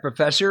doing that,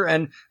 Professor.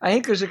 And I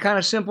think there's a kind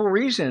of simple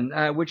reason,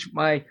 which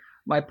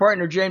my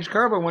partner, James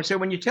Carver, once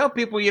said, when you tell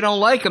people you don't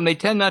like them, they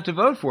tend not to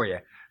vote for you.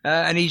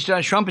 And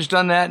Trump has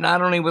done that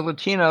not only with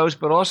Latinos,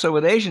 but also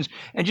with Asians.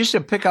 And just to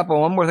pick up on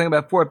one more thing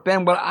about Fort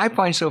Bend, what I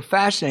find so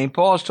fascinating,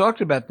 Paul has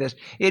talked about this,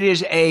 it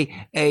is a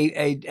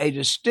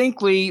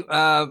distinctly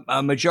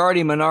a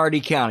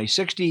majority-minority county,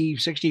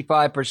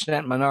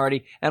 65%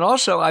 minority. And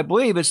also, I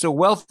believe it's the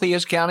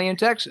wealthiest county in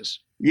Texas.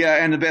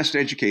 Yeah, and the best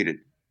educated.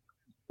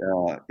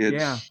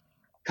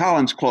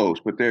 Collin's close,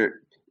 but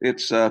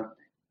it's a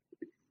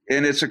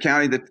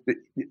county that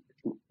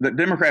the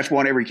Democrats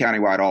won every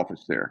countywide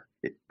office there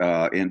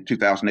in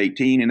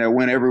 2018, and they'll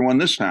win every one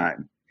this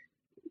time.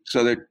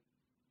 So that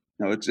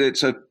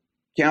it's a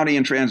county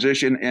in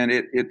transition, and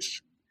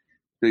it's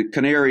the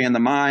canary in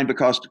the mine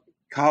because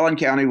Collin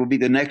County will be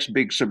the next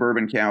big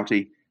suburban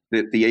county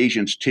that the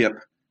Asians tip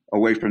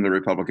away from the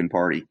Republican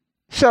Party.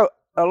 So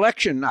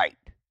election night,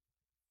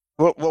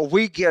 will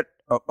we get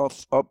a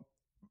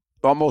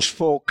almost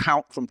full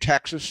count from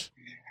Texas?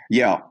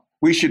 Yeah.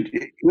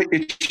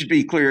 It should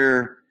be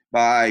clear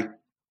by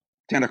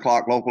 10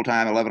 o'clock local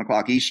time, 11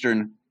 o'clock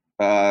Eastern,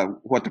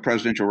 what the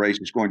presidential race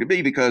is going to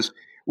be, because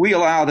we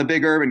allow the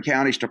big urban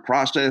counties to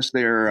process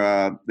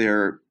their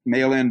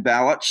mail-in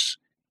ballots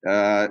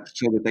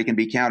so that they can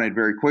be counted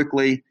very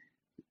quickly.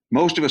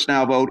 Most of us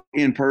now vote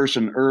in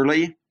person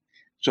early,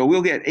 so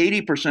we'll get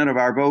 80% of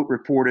our vote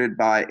reported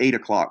by 8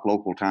 o'clock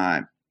local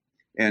time,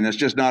 and there's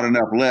just not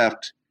enough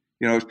left.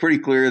 It's pretty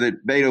clear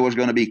that Beto was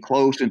going to be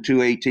close in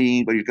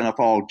 2018, but he's going to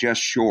fall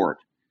just short.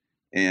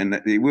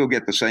 And we'll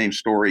get the same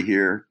story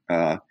here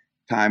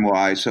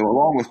time-wise. So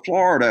along with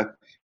Florida,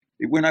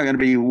 we're not going to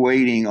be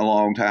waiting a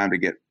long time to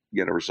get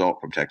get a result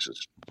from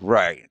Texas.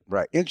 Right.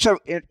 And so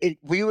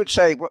we would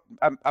say,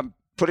 I'm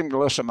putting the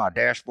list on my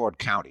dashboard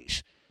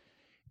counties.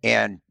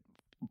 And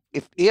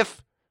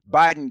if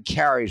Biden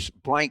carries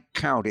blank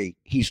county,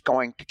 he's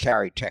going to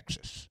carry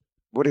Texas.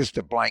 What is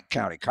the blank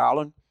county,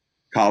 Colin?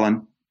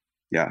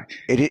 Yeah.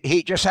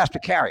 He just has to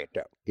carry it,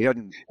 though. He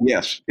doesn't.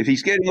 Yes. If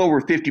he's getting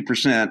over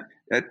 50%,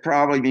 that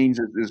probably means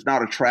that there's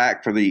not a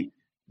track for the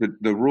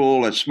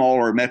rural and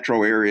smaller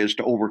metro areas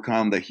to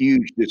overcome the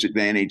huge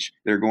disadvantage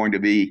they're going to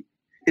be.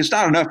 It's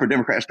not enough for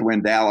Democrats to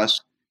win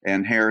Dallas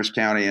and Harris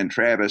County and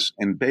Travis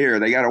and Bexar.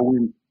 They got to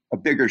win a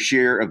bigger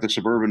share of the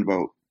suburban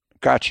vote.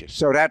 Gotcha.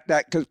 So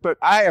but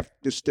I have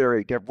this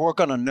theory that we're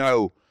going to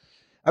know.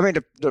 I mean,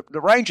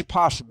 the range of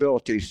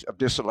possibilities of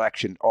this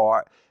election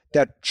are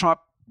that Trump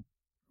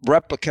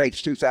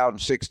replicates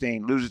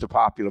 2016, loses the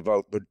popular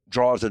vote, but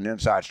draws an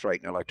inside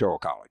straight in the Electoral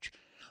College,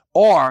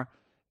 or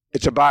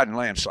it's a Biden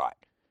landslide.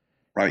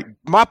 Right.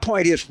 My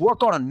point is, we're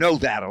going to know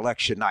that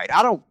election night.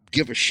 I don't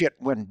give a shit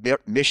when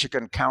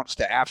Michigan counts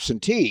the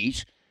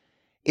absentees.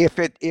 If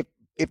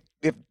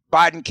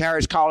Biden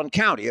carries Collin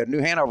County or New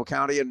Hanover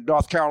County in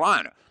North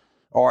Carolina,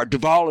 or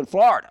Duval in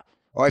Florida,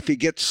 or if he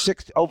gets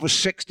over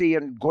 60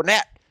 in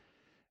Gwinnett.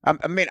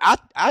 I mean, I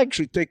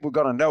actually think we're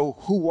going to know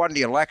who won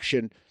the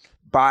election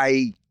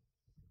by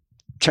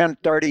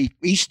 10:30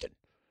 Eastern.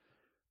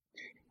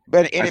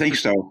 I think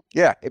so.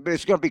 Yeah, but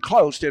it's going to be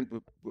close,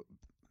 then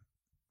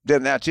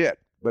that's it.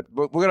 But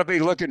we're going to be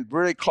looking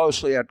really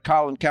closely at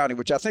Collin County,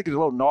 which I think is a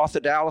little north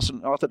of Dallas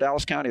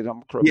County.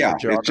 Yeah,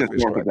 it's just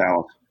north of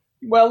Dallas.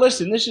 Well,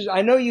 listen,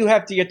 I know you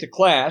have to get to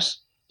class,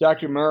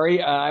 Dr.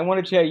 Murray. I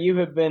want to tell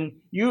you,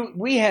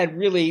 we had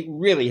really,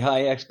 really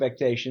high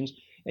expectations,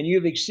 and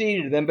you've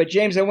exceeded them. But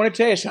James, I want to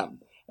tell you something.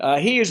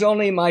 He is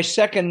only my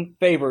second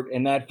favorite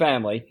in that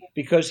family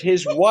because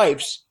his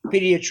wife's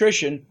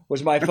pediatrician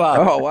was my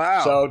father. Oh,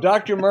 wow. So,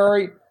 Dr.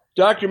 Murray,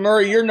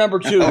 you're number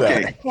 2.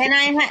 Okay.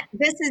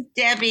 This is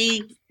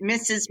Debbie,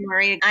 Mrs.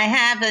 Murray. I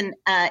have an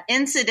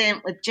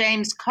incident with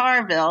James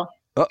Carville.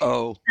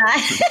 Uh-oh.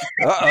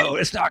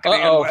 It's not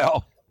going to end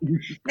well.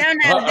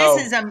 No,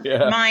 this is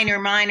a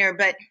minor,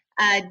 but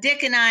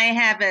Dick and I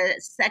have a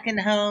second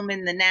home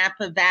in the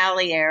Napa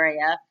Valley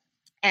area,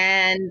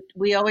 and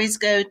we always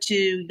go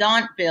to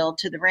Yountville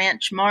to the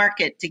ranch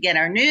market to get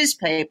our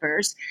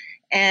newspapers.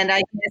 And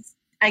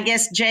I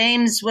guess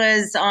James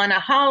was on a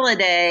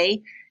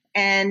holiday,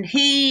 and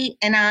he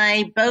and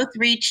I both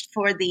reached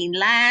for the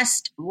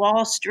last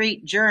Wall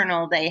Street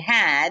Journal they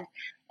had,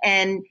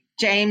 and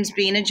James,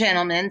 being a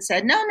gentleman,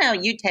 said, no,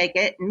 you take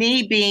it.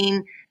 Me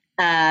being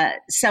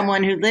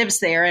someone who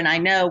lives there and I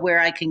know where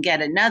I can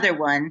get another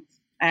one,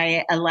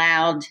 I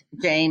allowed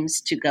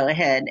James to go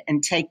ahead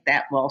and take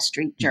that Wall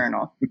Street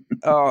Journal.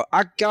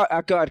 I got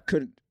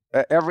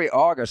every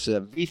August a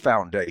V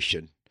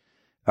Foundation.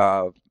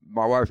 My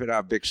wife and I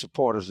are big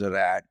supporters of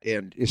that,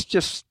 and it's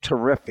just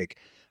terrific.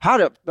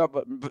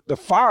 The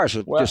fires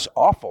are just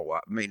awful. I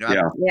mean,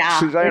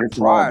 Suzanne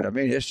Fried. I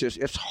mean,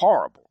 it's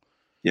horrible.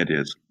 It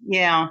is.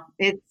 Yeah,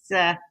 it's.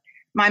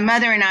 My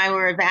mother and I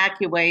were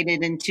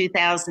evacuated in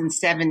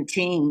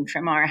 2017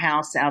 from our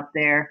house out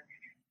there.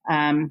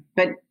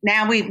 But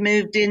now we've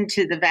moved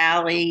into the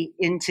valley,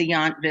 into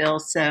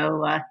Yountville.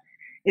 So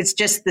it's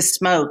just the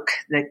smoke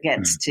that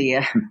gets to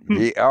you.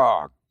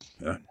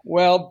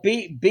 Well,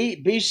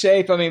 be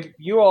safe. I mean,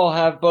 you all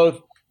have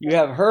both. You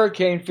have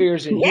hurricane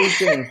fears in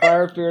Houston and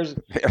fire fears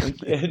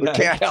in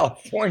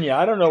California.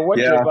 I don't know what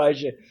to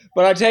advise you.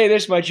 But I'll tell you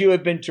this much. You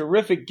have been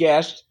terrific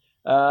guests.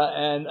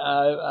 And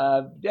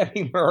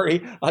Debbie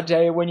Murray, I'll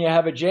tell you, when you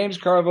have a James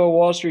Carville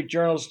Wall Street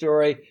Journal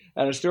story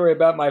and a story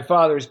about my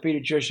father's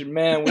pediatrician,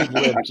 man, we've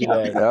lived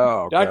today.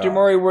 Dr.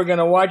 Murray, we're going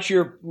to watch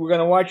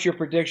your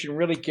prediction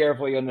really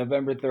carefully on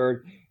November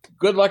 3rd.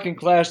 Good luck in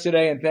class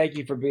today, and thank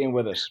you for being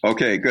with us.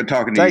 Okay, good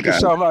talking to you guys.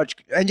 Thank you so much.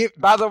 And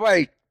by the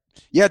way,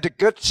 you had the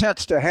good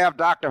sense to have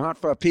Dr. Hunt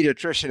for a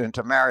pediatrician and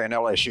to marry an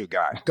LSU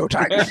guy. Go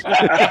Tigers.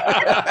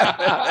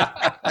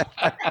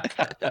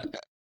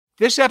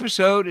 This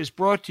episode is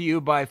brought to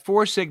you by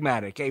Four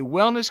Sigmatic, a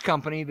wellness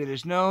company that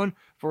is known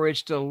for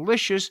its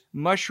delicious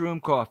mushroom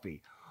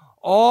coffee.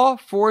 All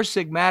Four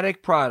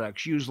Sigmatic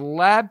products use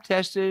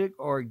lab-tested,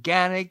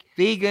 organic,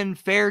 vegan,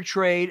 fair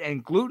trade,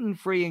 and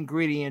gluten-free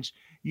ingredients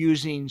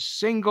using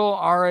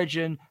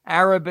single-origin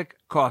Arabic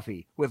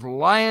coffee with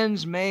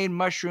lion's mane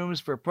mushrooms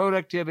for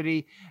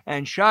productivity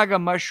and chaga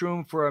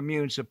mushroom for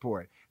immune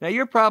support. Now,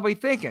 you're probably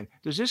thinking,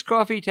 does this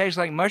coffee taste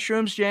like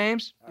mushrooms,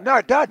 James? No,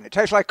 it doesn't. It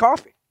tastes like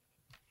coffee.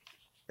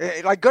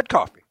 Like good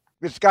coffee.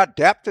 It's got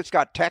depth. It's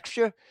got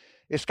texture.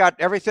 It's got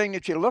everything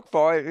that you look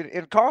for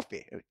in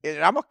coffee.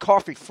 And I'm a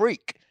coffee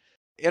freak,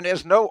 and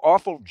there's no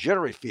awful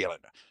jittery feeling.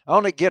 I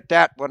only get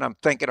that when I'm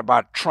thinking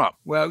about Trump.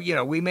 Well,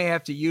 we may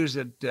have to use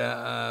it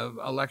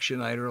election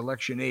night or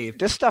election eve.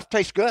 This stuff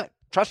tastes good.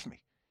 Trust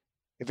me.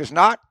 If it's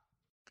not,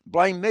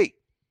 blame me.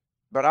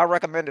 But I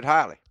recommend it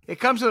highly. It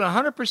comes with a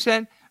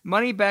 100%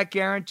 money-back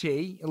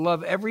guarantee. You'll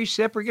love every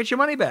sip or get your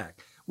money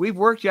back. We've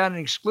worked out an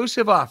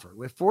exclusive offer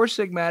with Four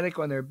Sigmatic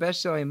on their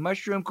best-selling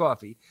mushroom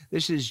coffee.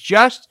 This is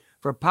just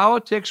For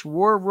Politics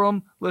War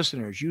Room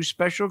listeners, you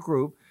special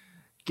group,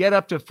 get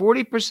up to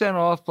 40%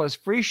 off plus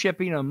free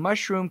shipping on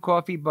mushroom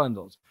coffee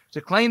bundles.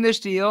 To claim this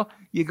deal,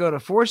 you go to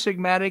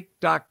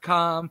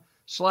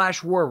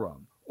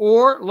foursigmatic.com/warroom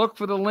or look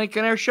for the link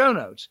in our show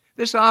notes.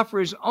 This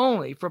offer is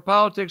only for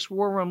Politics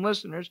War Room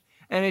listeners,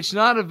 and it's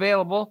not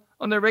available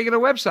on their regular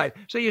website.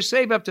 So you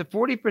save up to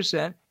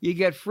 40%, you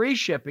get free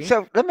shipping.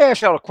 So let me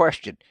ask y'all a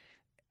question.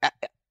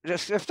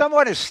 If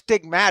someone is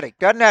stigmatic,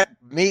 doesn't that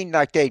mean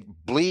like they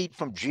bleed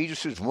from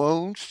Jesus'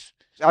 wounds?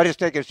 I just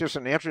think it's just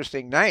an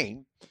interesting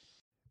name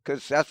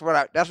because that's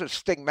what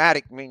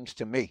stigmatic means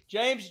to me.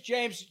 James.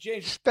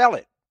 Spell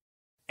it.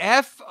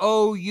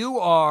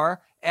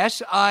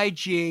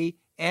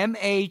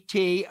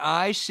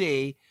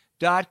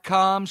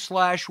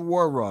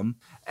 FOURSIGMATIC.com/warroom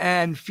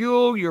and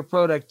fuel your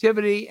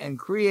productivity and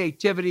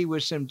creativity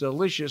with some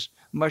delicious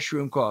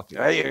mushroom coffee.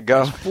 There you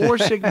go.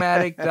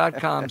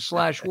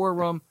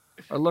 foursigmatic.com/warroom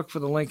or look for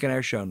the link in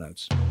our show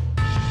notes.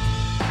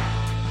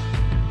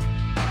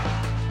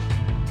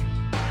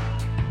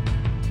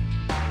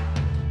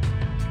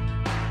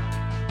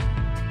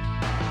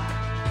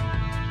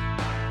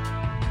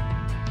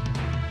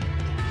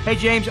 Hey,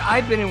 James,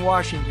 I've been in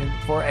Washington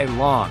for a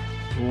long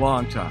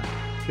time.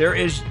 There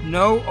is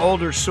no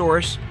older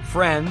source,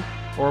 friend,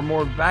 or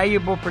more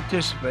valuable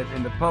participant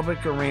in the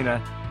public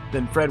arena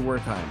than Fred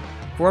Wertheimer.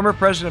 Former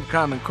president of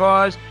Common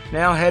Cause,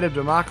 now head of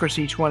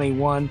Democracy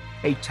 21,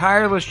 a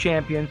tireless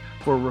champion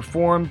for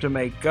reform to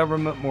make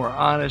government more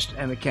honest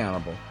and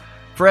accountable.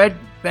 Fred,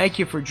 thank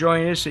you for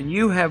joining us, and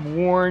you have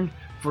warned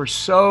for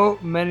so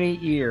many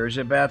years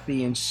about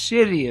the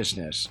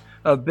insidiousness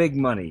of big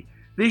money.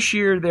 This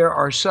year, there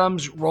are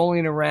sums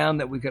rolling around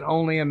that we can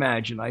only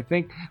imagine. I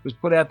think it was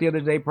put out the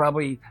other day,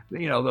 probably,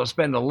 they'll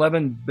spend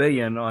 $11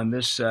 billion on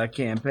this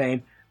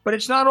campaign, but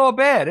it's not all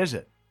bad, is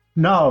it?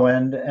 No,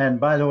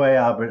 and by the way,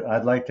 Albert,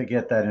 I'd like to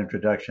get that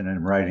introduction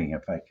in writing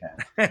if I can.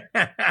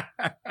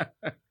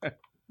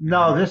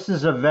 No, this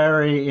is a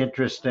very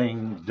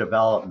interesting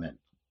development.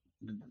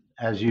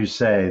 As you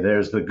say,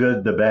 there's the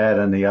good, the bad,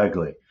 and the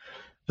ugly.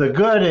 The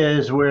good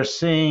is we're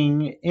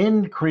seeing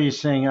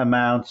increasing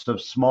amounts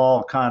of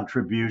small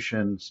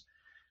contributions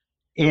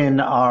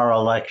in our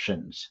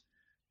elections.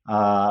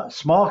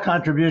 Small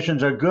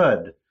contributions are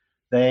good.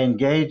 They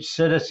engage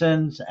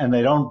citizens and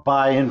they don't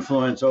buy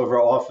influence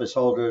over office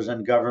holders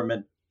and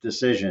government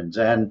decisions.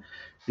 And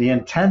the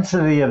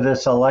intensity of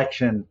this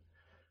election,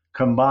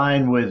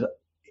 combined with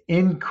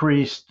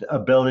increased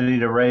ability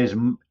to raise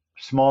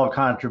small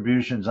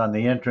contributions on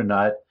the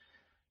internet,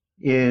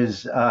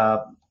 is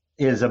a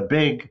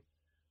big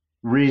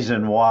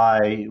reason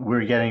why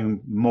we're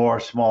getting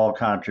more small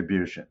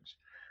contributions.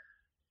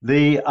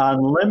 The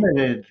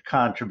unlimited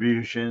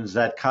contributions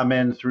that come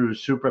in through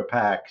super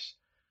PACs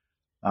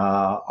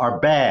are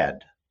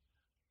bad.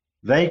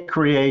 They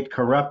create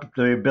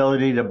the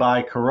ability to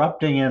buy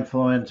corrupting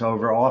influence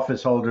over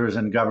office holders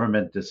and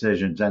government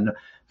decisions. And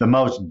the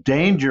most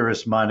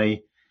dangerous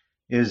money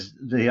is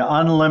the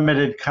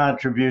unlimited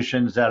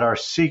contributions that are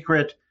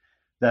secret,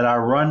 that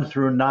are run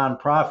through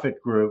nonprofit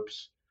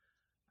groups,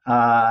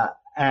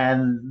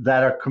 and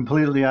that are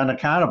completely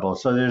unaccountable.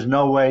 So there's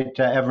no way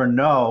to ever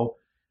know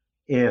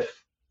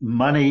if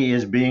money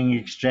is being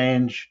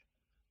exchanged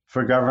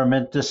for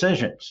government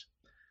decisions.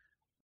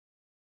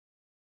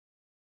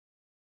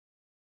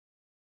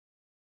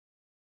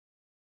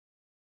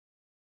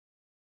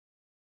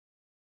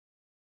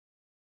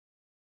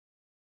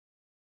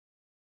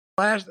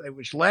 Last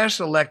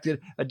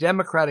elected a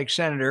Democratic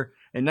senator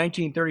in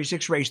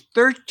 1936, raised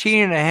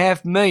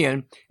 $13.5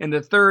 million in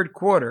the third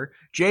quarter.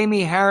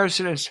 Jamie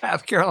Harrison in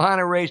South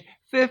Carolina raised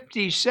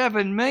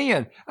 $57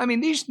 million. I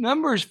mean, these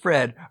numbers,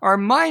 Fred, are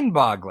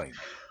mind-boggling.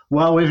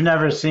 Well, we've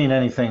never seen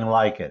anything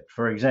like it.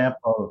 For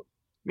example,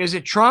 is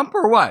it Trump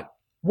or what?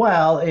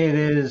 Well, it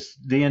is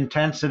the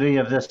intensity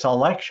of this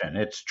election.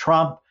 It's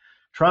Trump.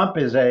 Trump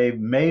is a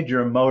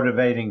major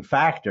motivating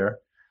factor.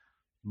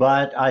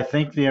 But I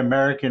think the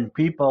American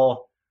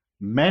people,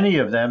 many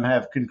of them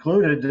have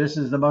concluded this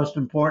is the most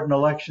important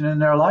election in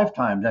their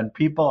lifetimes, and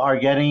people are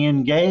getting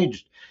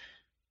engaged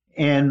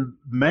in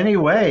many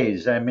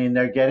ways. I mean,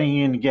 they're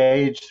getting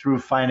engaged through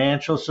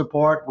financial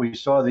support. We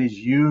saw these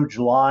huge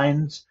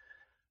lines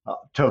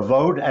to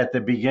vote at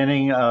the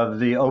beginning of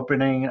the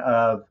opening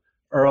of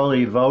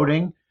early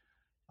voting.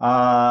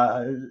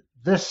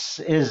 This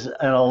is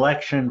an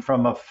election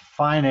from a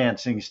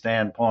financing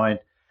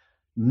standpoint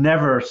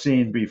never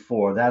seen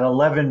before. That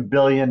 $11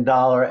 billion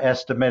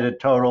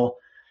estimated total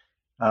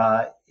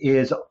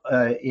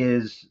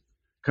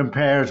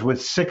compares with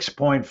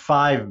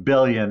 $6.5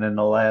 billion in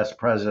the last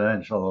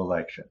presidential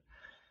election.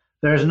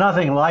 There's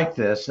nothing like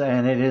this,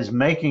 and it is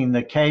making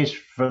the case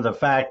for the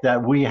fact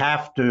that we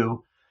have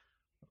to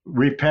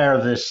repair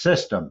this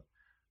system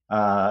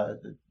by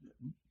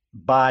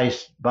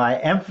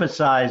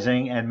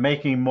emphasizing and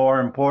making more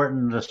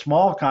important the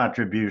small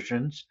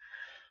contributions.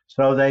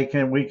 So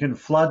we can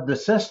flood the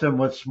system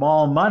with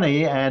small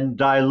money and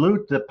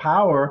dilute the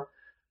power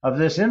of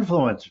this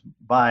influence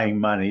buying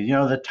money.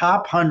 The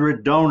top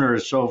 100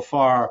 donors so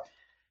far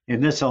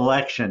in this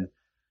election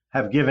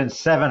have given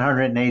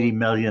 $780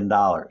 million.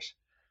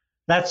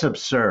 That's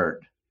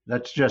absurd.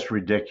 That's just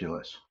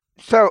ridiculous.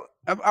 So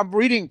I'm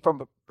reading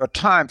from a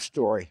Time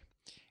story,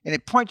 and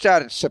it points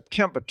out in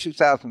September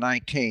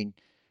 2019,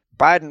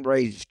 Biden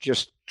raised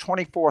just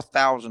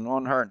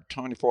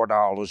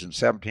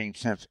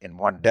 $24,124.17 in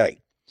one day.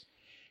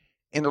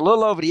 In a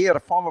little over a year, the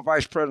former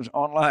vice president's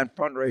online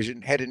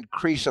fundraising had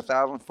increased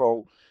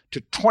 1,000-fold to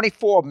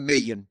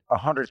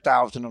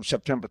 $24,100,000 on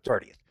September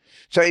 30th.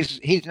 So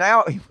he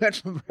went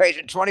from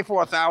raising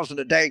 $24,000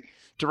 a day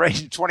to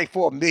raising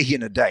 $24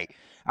 million a day.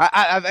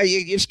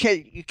 You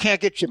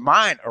can't get your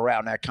mind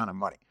around that kind of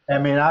money. I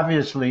mean,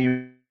 obviously,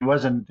 he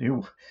wasn't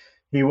the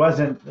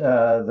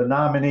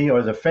nominee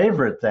or the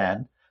favorite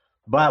then.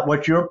 But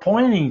what you're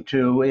pointing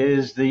to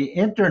is the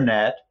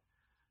internet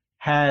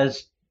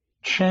has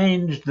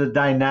changed the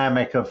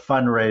dynamic of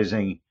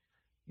fundraising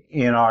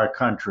in our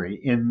country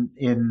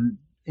in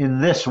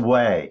this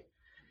way.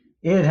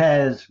 It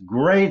has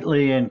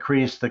greatly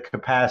increased the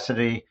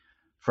capacity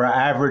for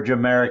average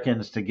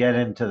Americans to get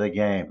into the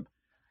game.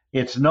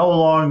 It's no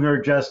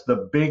longer just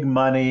the big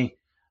money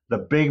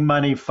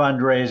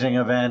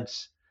fundraising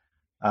events,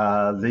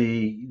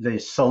 the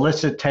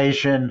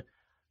solicitation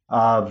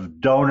of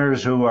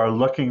donors who are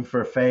looking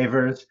for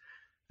favors.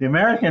 The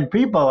American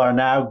people are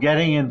now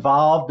getting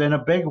involved in a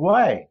big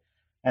way.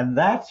 And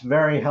that's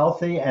very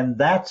healthy. And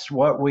that's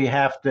what we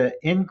have to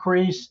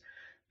increase.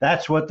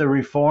 That's what the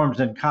reforms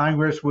in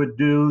Congress would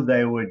do.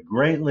 They would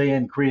greatly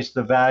increase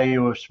the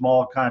value of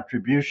small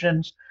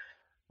contributions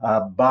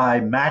by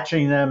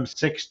matching them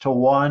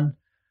 6-to-1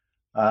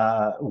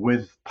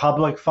 with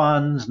public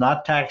funds,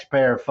 not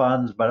taxpayer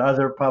funds, but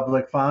other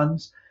public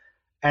funds.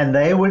 And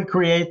they would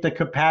create the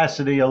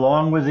capacity,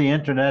 along with the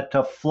internet,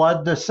 to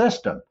flood the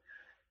system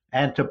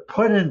and to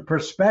put in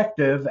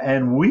perspective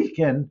and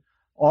weaken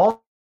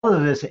all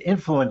of this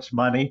influence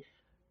money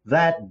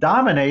that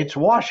dominates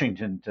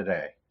Washington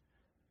today.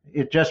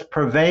 It just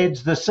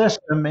pervades the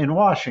system in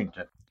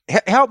Washington.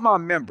 Help my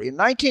memory. In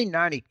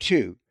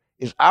 1992,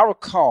 as I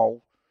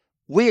recall,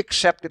 we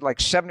accepted like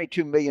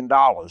 $72 million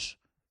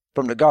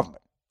from the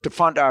government to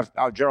fund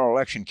our general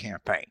election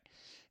campaign.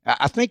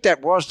 I think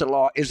that was the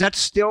law. Is that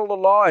still the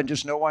law, and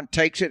just no one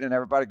takes it and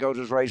everybody goes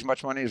to raise as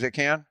much money as they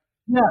can?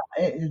 Yeah,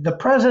 the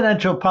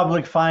presidential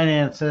public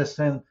finance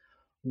system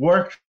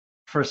worked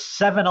for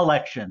 7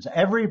 elections.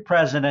 Every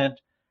president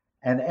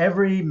and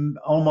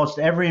almost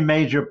every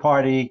major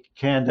party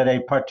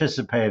candidate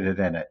participated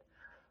in it.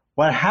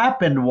 What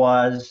happened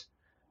was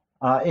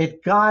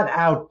it got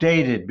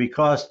outdated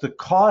because the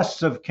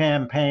costs of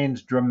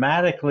campaigns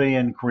dramatically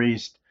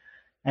increased,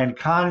 and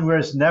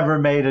Congress never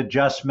made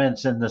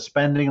adjustments in the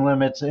spending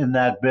limits in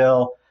that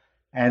bill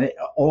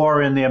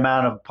or in the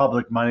amount of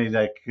public money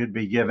that could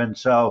be given.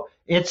 So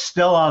it's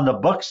still on the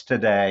books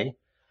today,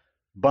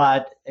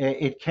 but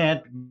it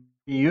can't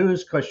be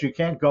used because you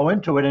can't go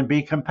into it and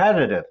be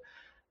competitive.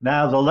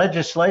 Now, the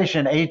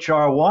legislation,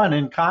 H.R. 1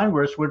 in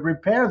Congress, would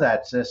repair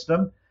that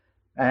system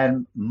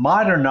and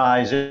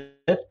modernize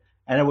it,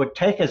 and it would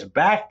take us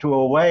back to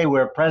a way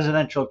where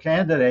presidential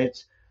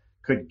candidates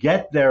could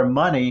get their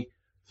money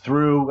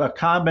through a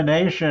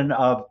combination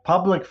of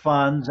public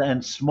funds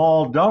and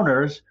small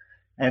donors,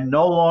 and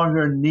no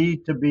longer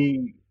need to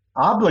be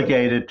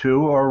obligated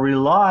to or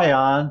rely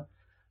on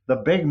the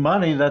big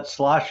money that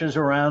sloshes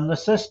around the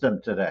system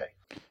today.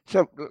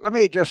 So let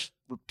me just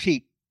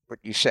repeat what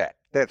you said.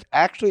 There's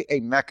actually a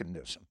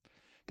mechanism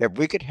that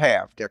we could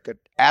have that could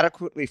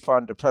adequately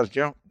fund the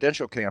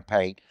presidential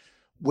campaign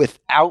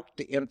without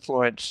the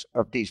influence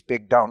of these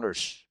big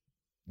donors.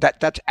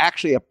 That's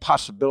actually a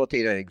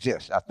possibility that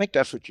exists. I think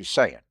that's what you're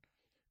saying.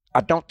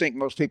 I don't think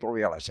most people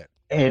realize that.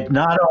 It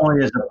not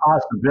only is a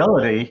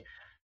possibility,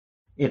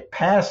 it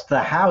passed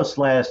the House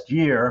last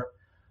year.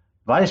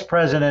 Vice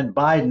President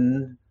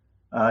Biden,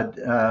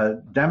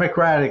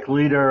 Democratic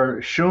leader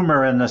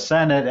Schumer in the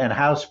Senate, and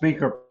House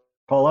Speaker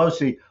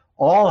Pelosi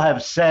all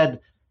have said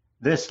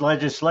this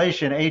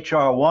legislation,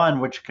 H.R. 1,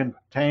 which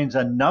contains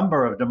a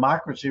number of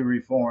democracy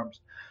reforms,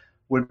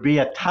 would be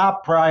a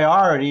top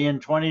priority in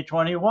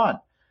 2021.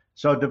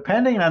 So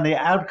depending on the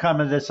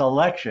outcome of this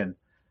election,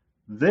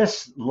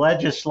 this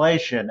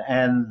legislation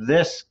and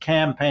this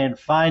campaign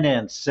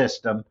finance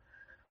system,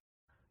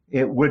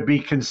 it would be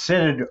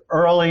considered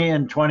early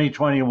in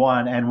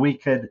 2021, and we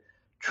could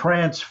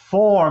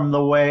transform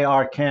the way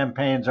our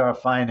campaigns are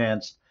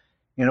financed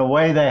in a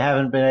way we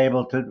haven't been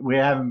able to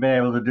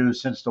do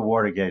since the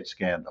Watergate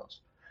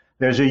scandals.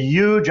 There's a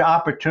huge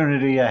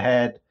opportunity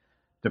ahead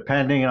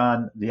depending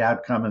on the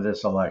outcome of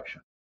this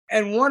election.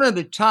 And one of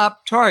the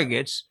top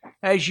targets,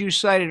 as you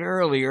cited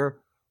earlier,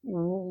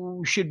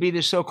 should be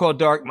the so-called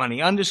dark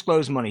money,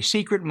 undisclosed money,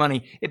 secret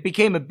money. It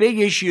became a big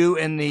issue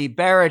in the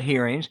Barrett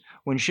hearings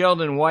when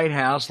Sheldon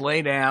Whitehouse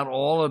laid out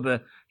all of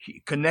the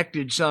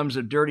connected sums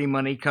of dirty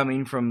money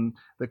coming from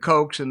the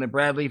Kochs and the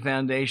Bradley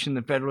Foundation,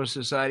 the Federalist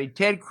Society.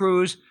 Ted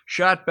Cruz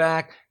shot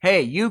back,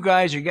 hey, you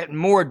guys are getting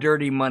more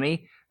dirty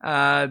money.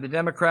 The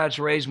Democrats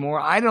raise more.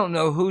 I don't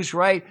know who's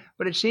right,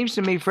 but it seems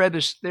to me, Fred,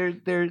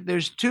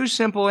 there's two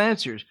simple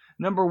answers.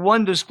 Number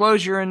one,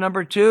 disclosure, and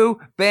number two,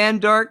 ban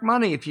dark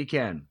money if you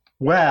can.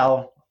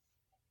 Well,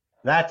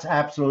 that's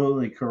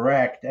absolutely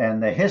correct.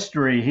 And the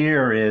history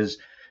here is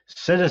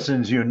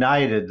Citizens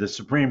United, the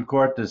Supreme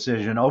Court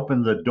decision,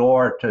 opened the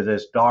door to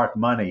this dark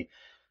money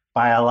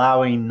by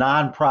allowing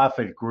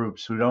nonprofit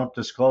groups who don't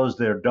disclose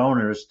their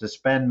donors to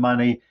spend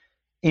money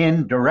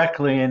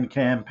directly in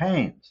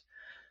campaigns.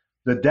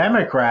 The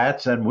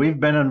Democrats, and we've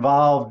been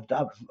involved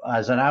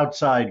as an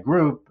outside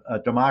group,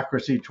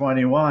 Democracy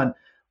 21,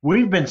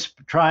 we've been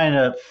trying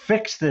to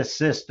fix this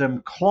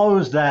system,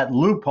 close that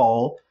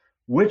loophole,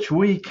 which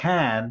we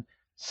can,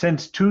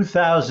 since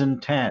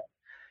 2010.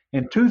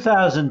 In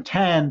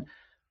 2010,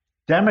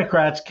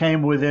 Democrats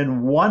came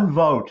within one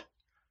vote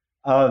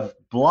of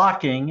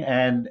blocking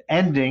and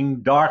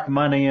ending dark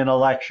money in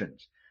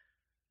elections.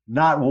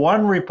 Not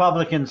one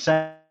Republican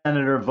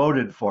senator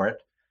voted for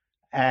it,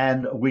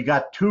 and we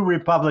got 2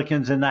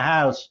 Republicans in the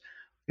House.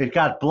 It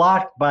got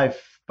blocked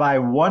by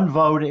one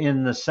vote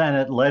in the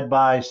Senate, led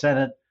by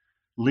Senate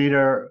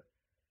Leader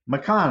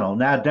McConnell.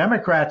 Now,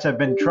 Democrats have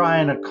been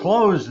trying to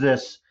close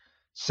this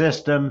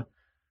system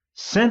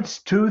since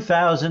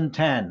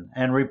 2010,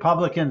 and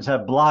Republicans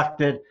have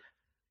blocked it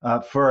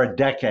for a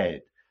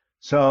decade.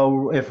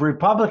 So if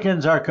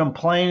Republicans are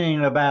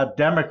complaining about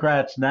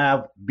Democrats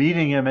now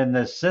beating them in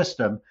this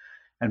system,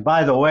 and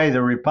by the way,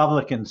 the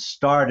Republicans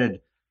started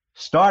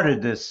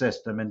this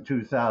system in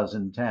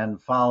 2010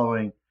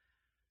 following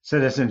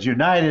Citizens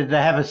United,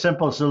 they have a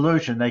simple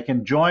solution. They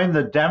can join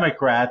the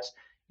Democrats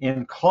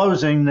in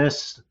closing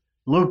this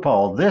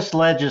loophole. This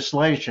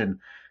legislation,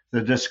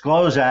 the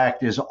Disclose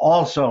Act, is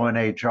also an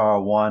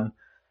H.R. 1.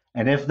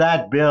 And if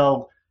that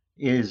bill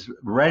is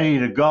ready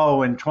to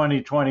go in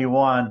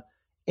 2021,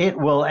 it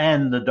will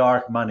end the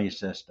dark money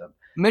system.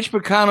 Mitch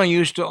McConnell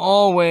used to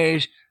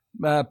always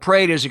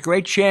prayed as a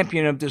great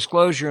champion of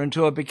disclosure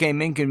until it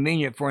became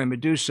inconvenient for him to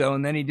do so,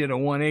 and then he did a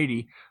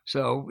 180.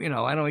 So,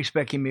 I don't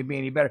expect him to be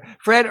any better.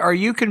 Fred, are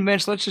you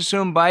convinced, let's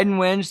assume Biden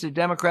wins, the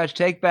Democrats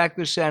take back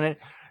the Senate,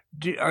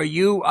 are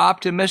you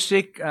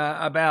optimistic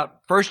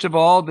about, first of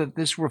all, that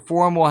this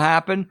reform will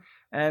happen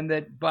and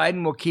that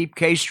Biden will keep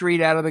K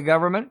Street out of the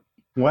government?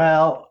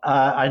 Well,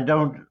 I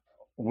don't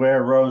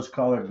wear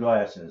rose-colored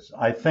glasses.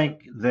 I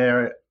think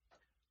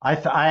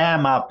I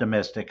am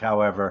optimistic,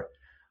 however.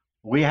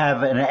 We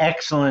have an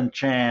excellent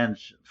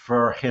chance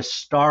for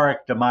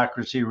historic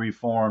democracy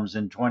reforms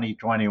in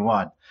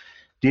 2021,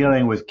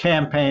 dealing with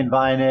campaign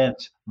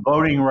finance,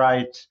 voting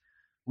rights,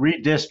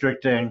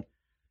 redistricting,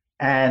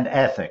 and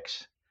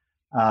ethics.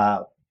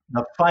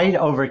 The fight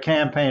over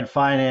campaign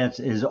finance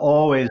is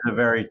always a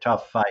very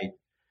tough fight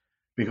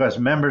because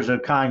members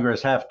of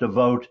Congress have to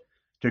vote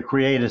to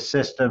create a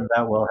system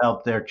that will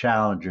help their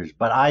challengers.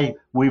 But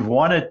we've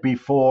won it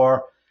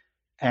before,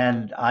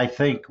 and I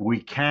think we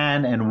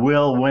can and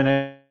will win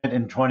it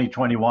in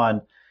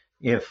 2021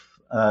 if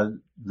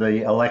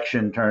the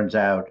election turns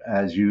out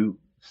as you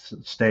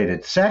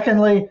stated.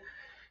 Secondly,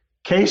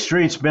 K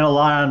Street's been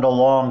around a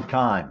long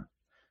time.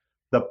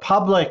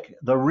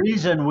 The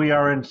reason we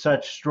are in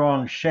such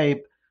strong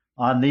shape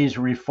on these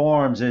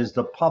reforms is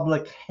the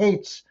public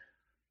hates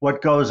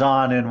what goes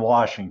on in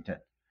Washington.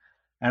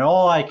 And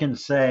all I can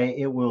say,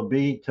 it will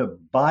be to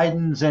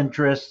Biden's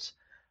interests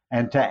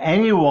and to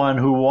anyone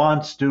who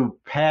wants to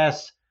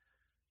pass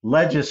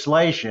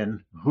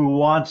legislation, who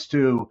wants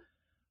to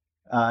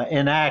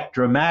enact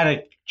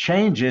dramatic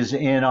changes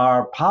in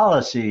our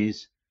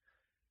policies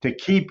to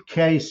keep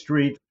K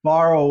Street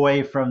far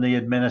away from the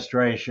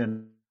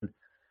administration,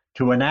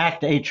 to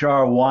enact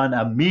H.R. 1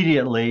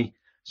 immediately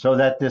so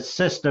that this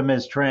system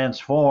is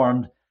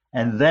transformed,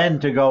 and then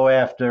to go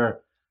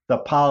after the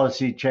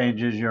policy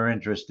changes you're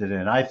interested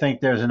in. I think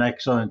there's an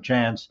excellent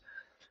chance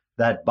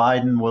that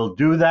Biden will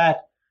do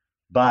that,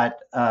 but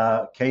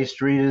K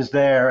Street is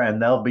there,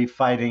 and they'll be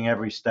fighting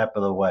every step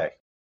of the way.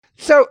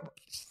 So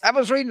I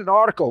was reading an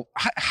article.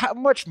 How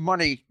much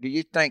money do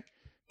you think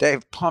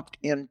they've pumped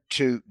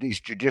into these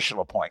judicial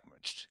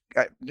appointments?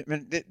 I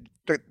mean,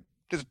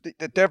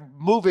 that they're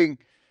moving,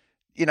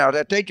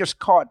 that they just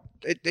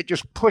they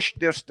just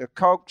pushed this, the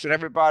Kochs and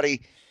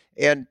everybody,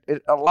 and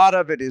a lot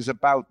of it is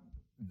about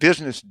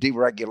business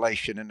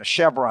deregulation in the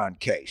Chevron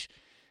case.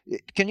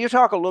 Can you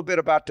talk a little bit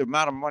about the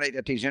amount of money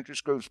that these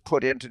interest groups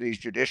put into these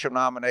judicial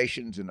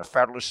nominations in the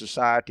Federalist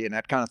Society and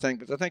that kind of thing?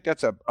 Because I think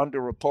that's an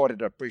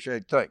underreported,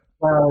 appreciated thing.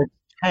 Well,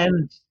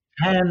 it's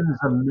tens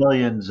of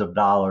millions of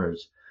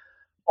dollars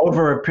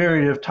over a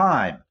period of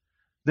time.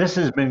 This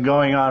has been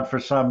going on for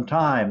some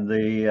time.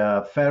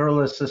 The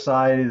Federalist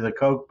Society, the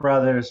Koch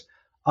brothers,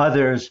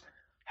 others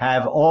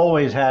have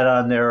always had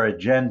on their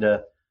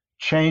agenda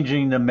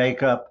changing the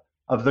makeup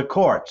of the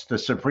courts, the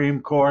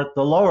Supreme Court,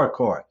 the lower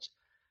courts.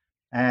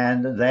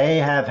 And they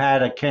have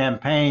had a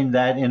campaign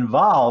that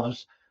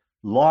involves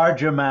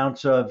large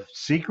amounts of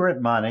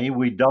secret money.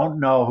 We don't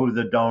know who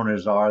the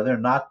donors are. They're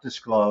not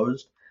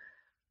disclosed.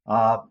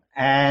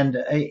 And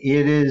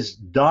it is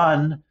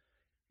done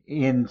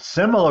in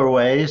similar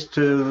ways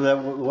to the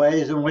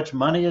ways in which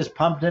money is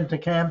pumped into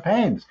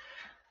campaigns.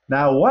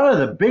 Now, one of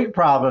the big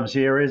problems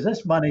here is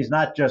this money's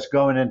not just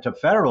going into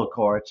federal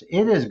courts,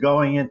 it is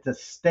going into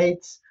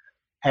states,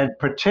 and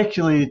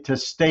particularly to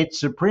state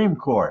Supreme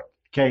Court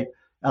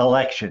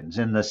elections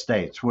in the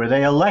states where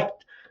they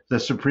elect the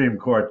Supreme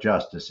Court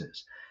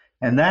justices.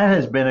 And that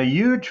has been a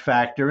huge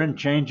factor in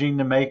changing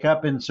the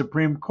makeup in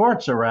Supreme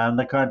Courts around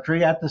the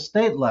country at the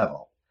state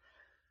level.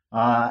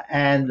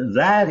 And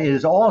that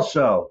is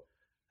also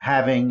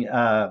having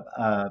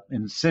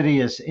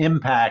insidious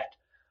impact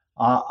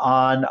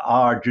on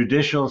our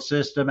judicial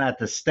system at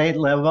the state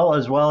level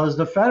as well as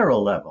the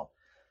federal level.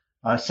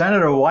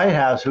 Senator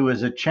Whitehouse, who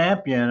is a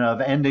champion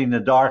of ending the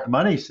dark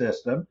money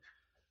system,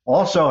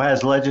 also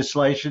has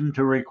legislation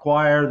to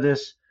require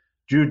this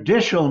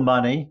judicial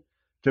money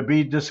to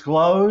be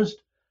disclosed.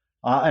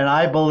 And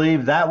I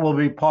believe that will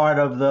be part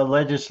of the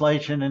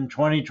legislation in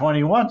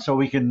 2021 so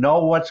we can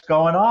know what's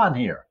going on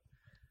here.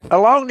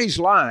 Along these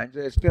lines,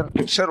 there's been a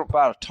considerable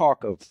amount of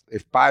talk of,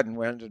 if Biden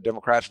wins, the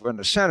Democrats win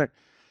the Senate,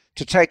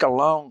 to take a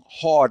long,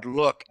 hard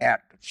look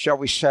at, shall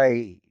we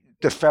say,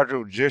 the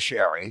federal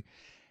judiciary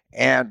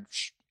and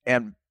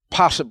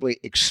possibly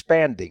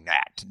expanding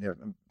that,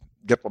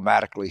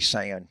 diplomatically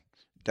saying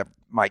that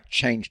might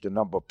change the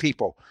number of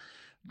people.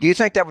 Do you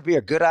think that would be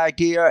a good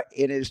idea?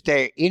 And is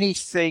there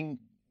anything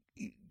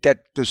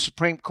that the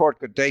Supreme Court,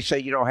 could they say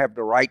you don't have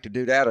the right to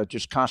do that, or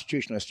just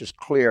constitutionally it's just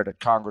clear that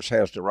Congress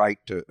has the right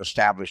to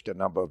establish the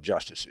number of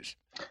justices?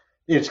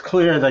 It's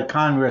clear that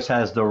Congress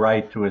has the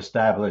right to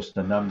establish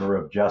the number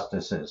of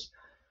justices.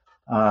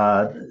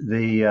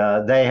 They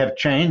have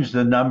changed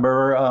the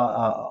number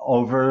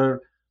over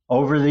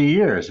the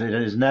years. It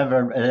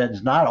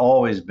has not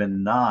always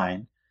been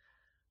 9.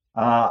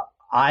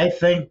 I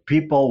think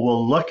people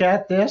will look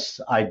at this.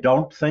 I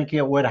don't think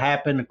it would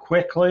happen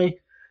quickly.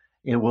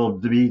 It will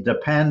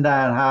depend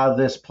on how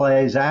this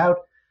plays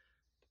out.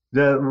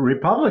 The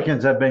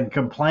Republicans have been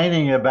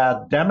complaining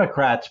about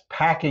Democrats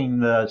packing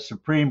the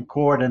Supreme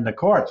Court and the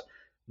courts.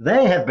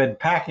 They have been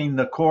packing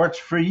the courts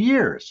for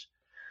years.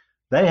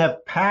 They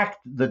have packed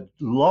the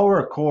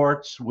lower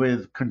courts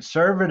with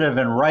conservative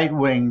and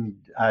right-wing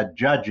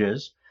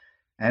judges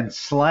and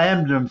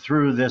slammed them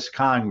through this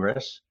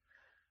Congress.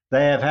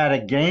 They have had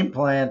a game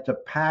plan to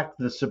pack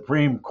the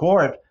Supreme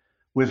Court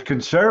with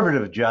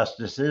conservative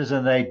justices,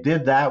 and they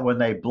did that when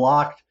they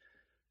blocked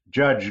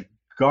Judge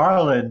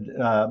Garland,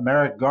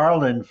 Merrick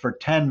Garland, for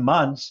 10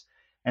 months,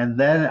 and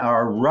then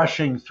are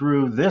rushing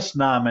through this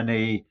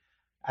nominee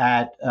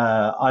at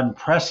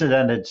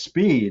unprecedented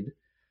speed.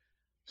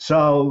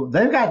 So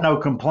they've got no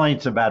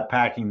complaints about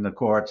packing the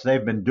courts.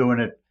 They've been doing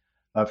it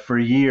for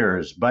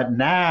years. But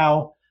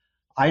now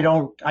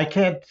I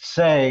can't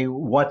say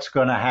what's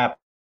going to happen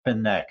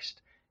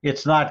next.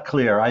 It's not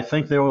clear. I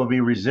think there will be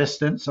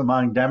resistance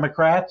among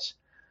Democrats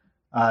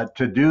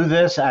to do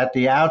this at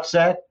the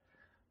outset.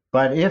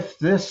 But if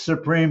this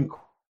Supreme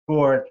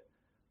Court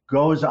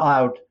goes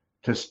out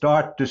to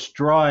start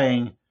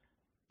destroying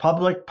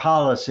public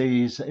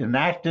policies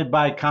enacted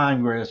by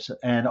Congress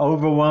and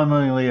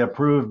overwhelmingly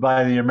approved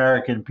by the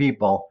American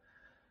people,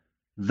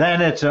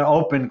 then it's an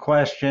open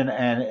question,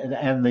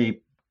 and the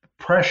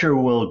pressure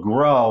will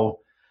grow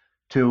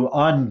to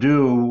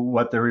undo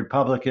what the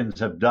Republicans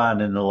have done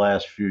in the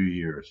last few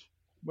years.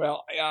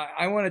 Well,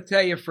 I want to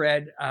tell you,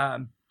 Fred,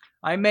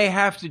 I may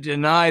have to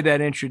deny that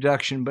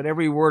introduction, but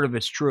every word of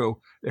it's true.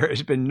 There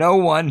has been no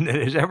one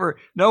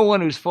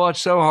who's fought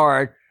so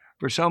hard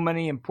for so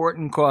many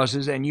important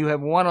causes, and you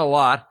have won a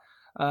lot.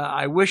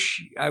 I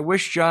wish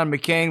John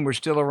McCain were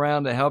still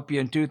around to help you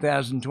in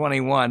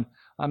 2021.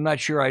 I'm not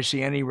sure I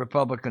see any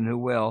Republican who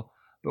will,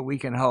 but we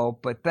can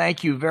hope. But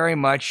thank you very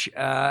much,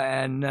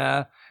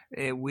 and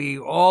we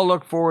all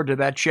look forward to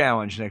that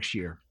challenge next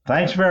year.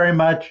 Thanks very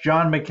much.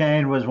 John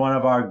McCain was one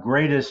of our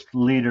greatest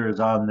leaders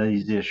on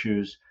these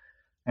issues,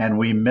 and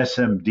we miss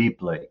him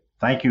deeply.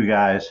 Thank you,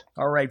 guys.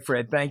 All right,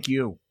 Fred. Thank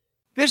you.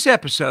 This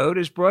episode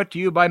is brought to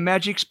you by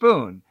Magic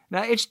Spoon.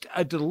 Now, it's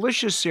a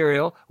delicious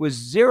cereal with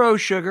 0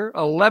 sugar,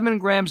 11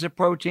 grams of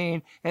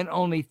protein, and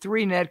only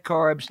 3 net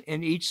carbs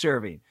in each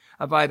serving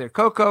of either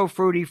cocoa,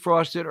 fruity,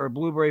 frosted, or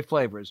blueberry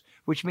flavors,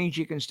 which means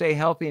you can stay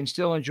healthy and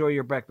still enjoy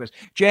your breakfast.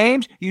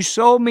 James, you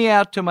sold me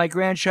out to my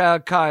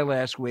grandchild Kai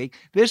last week.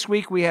 This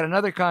week we had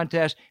another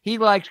contest. He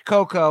liked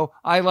cocoa.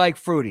 I like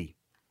fruity.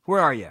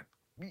 Where are you?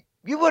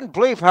 You wouldn't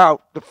believe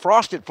how the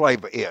frosted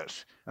flavor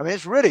is. I mean,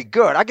 it's really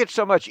good. I get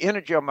so much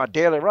energy on my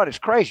daily run. It's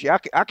crazy. I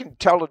can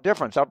tell the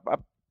difference. I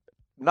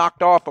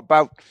knocked off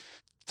about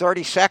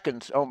 30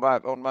 seconds on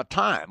my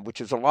time,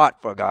 which is a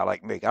lot for a guy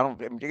like me.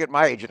 You get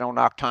my age, you don't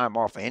knock time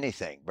off of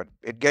anything, but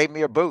it gave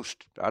me a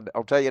boost.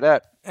 I'll tell you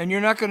that. And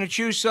you're not going to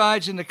choose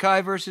sides in the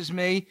Kai versus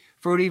me,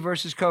 fruity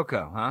versus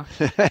cocoa, huh?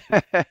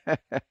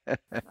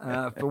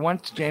 For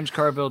once, James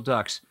Carville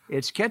ducks.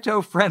 It's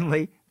keto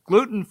friendly,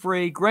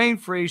 gluten-free,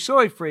 grain-free,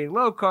 soy-free,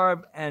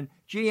 low-carb, and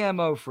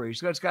GMO-free.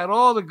 So it's got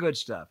all the good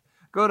stuff.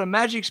 Go to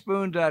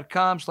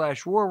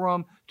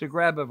magicspoon.com/warroom to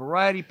grab a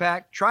variety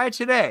pack. Try it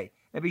today.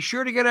 And be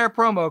sure to get our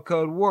promo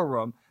code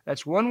WARROOM.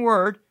 That's one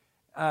word,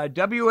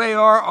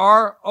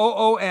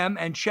 WARROOM,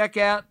 and check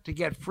out to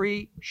get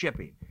free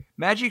shipping.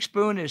 Magic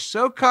Spoon is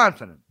so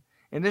confident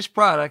in this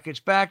product, it's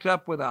backed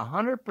up with a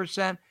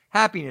 100%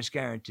 happiness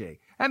guarantee.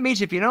 That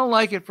means if you don't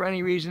like it for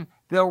any reason,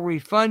 they'll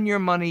refund your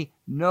money,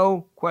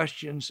 no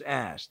questions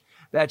asked.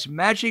 That's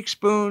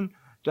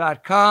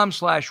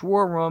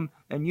magicspoon.com/warroom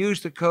and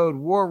use the code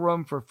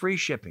WARROOM for free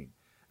shipping.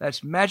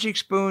 That's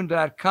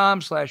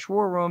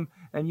magicspoon.com/warroom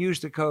and use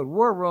the code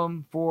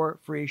WARROOM for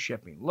free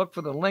shipping. Look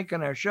for the link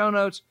in our show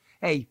notes.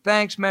 Hey,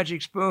 thanks,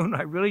 Magic Spoon.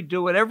 I really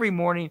do it every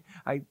morning.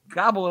 I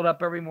gobble it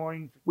up every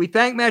morning. We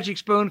thank Magic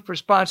Spoon for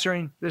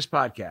sponsoring this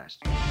podcast.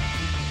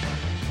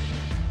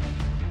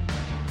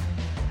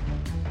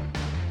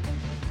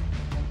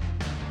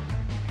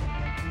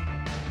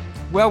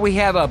 Well, we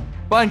have a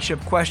bunch of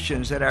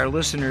questions that our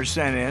listeners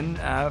sent in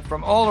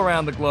from all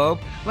around the globe.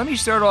 Let me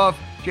start off,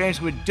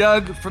 James, with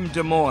Doug from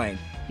Des Moines.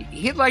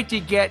 He'd like to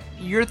get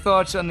your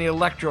thoughts on the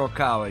Electoral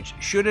College.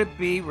 Should it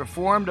be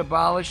reformed,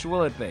 abolished?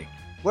 Will it be?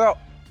 Well,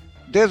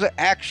 there's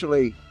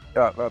actually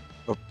a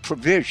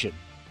provision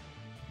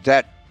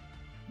that,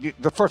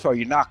 first of all,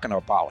 you're not going to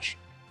abolish it.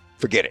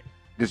 Forget it.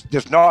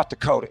 This North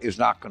Dakota is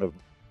not going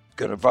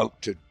to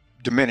vote to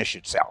diminish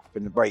itself.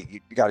 In the way you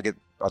got to get,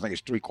 I think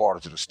it's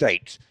 3/4 of the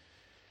states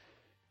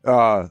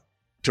to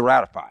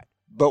ratify it.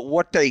 But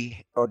what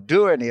they are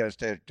doing is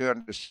they're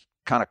doing this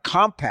kind of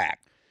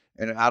compact,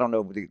 and I don't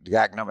know the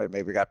exact number.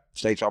 Maybe we got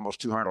states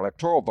almost 200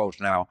 electoral votes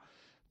now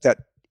that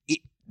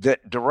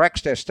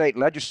directs their state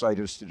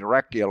legislators to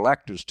direct the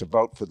electors to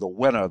vote for the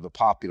winner of the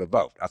popular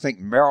vote. I think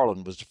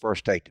Maryland was the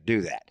first state to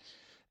do that.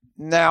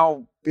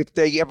 Now, if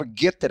they ever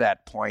get to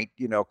that point,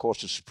 of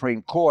course, the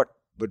Supreme Court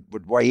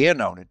would weigh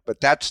in on it,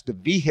 but that's the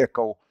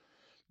vehicle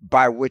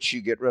by which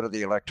you get rid of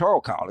the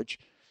Electoral College.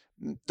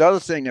 The other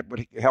thing that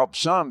would help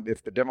some,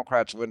 if the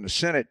Democrats win the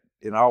Senate,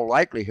 in all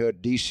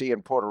likelihood, D.C.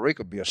 and Puerto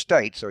Rico would be a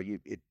state, so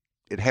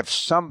it'd have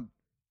some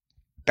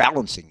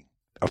balancing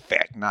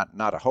effect, not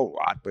a whole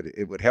lot, but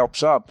it would help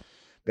some.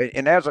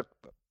 And there's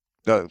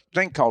the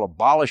thing called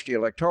Abolish the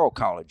Electoral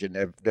College, and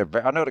I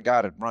know the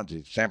guy that runs it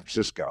in San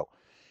Francisco,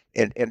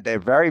 and they're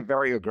very,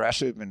 very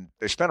aggressive, and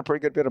they spend a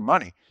pretty good bit of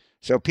money.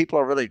 So people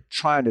are really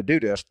trying to do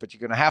this, but you're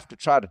going to have to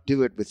try to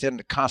do it within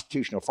the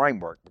constitutional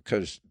framework,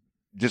 because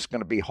it's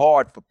going to be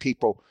hard for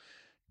people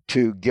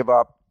to give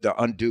up the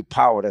undue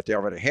power that they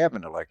already have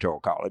in the Electoral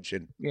College.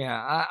 And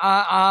yeah,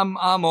 I'm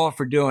all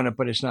for doing it,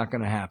 but it's not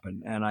going to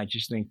happen. And I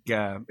just think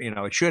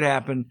it should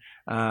happen,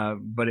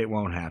 but it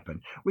won't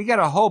happen. We got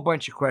a whole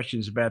bunch of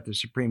questions about the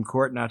Supreme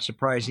Court, not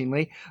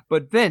surprisingly.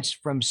 But Vince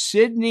from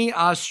Sydney,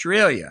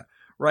 Australia,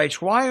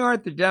 writes, why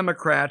aren't the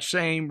Democrats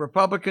saying,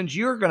 Republicans,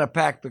 you're going to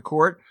pack the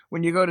court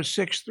when you go to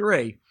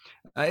 6-3?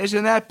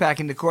 Isn't that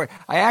packing the court?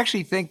 I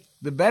actually think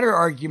the better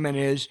argument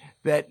is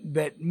that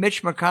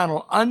Mitch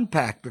McConnell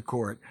unpacked the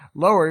court,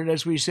 lowered it,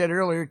 as we said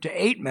earlier, to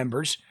 8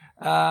 members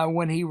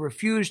when he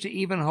refused to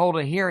even hold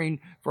a hearing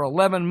for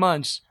 11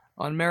 months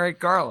on Merrick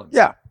Garland.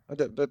 Yeah.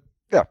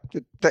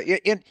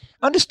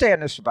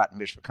 Understand this about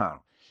Mitch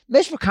McConnell.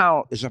 Mitch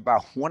McConnell is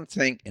about one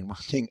thing and one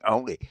thing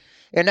only,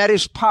 and that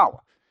is power.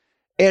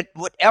 And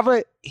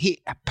whatever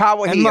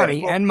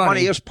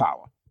money is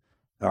power.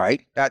 All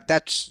right,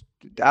 that's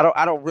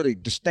I don't really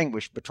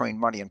distinguish between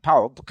money and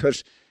power,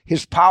 because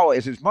his power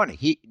is his money.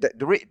 You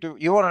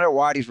want to know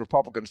why these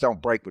Republicans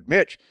don't break with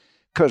Mitch?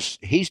 Because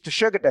he's the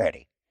sugar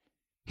daddy.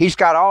 He's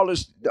got all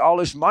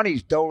this money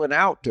he's doling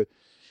out to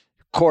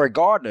Cory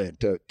Gardner and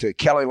to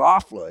Kelly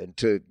Loeffler and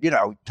to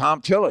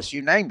Tom Tillis,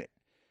 you name it.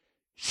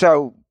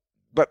 So,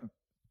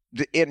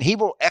 and he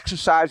will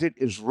exercise it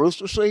as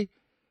ruthlessly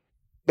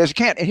as he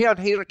can, and he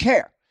doesn't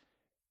care.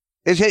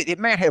 The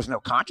man has no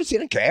conscience. He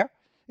doesn't care.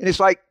 And it's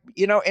like,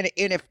 and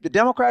if the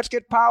Democrats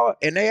get power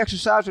and they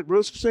exercise it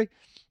ruthlessly,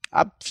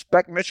 I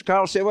expect Mitch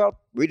McConnell to say, well,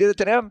 we did it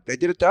to them. They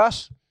did it to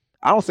us.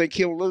 I don't think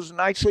he'll lose a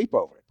night's sleep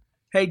over it.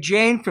 Hey,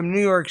 Jane from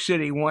New York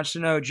City wants to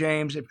know,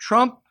 James, if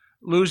Trump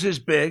loses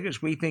big,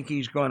 as we think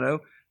he's going to,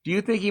 do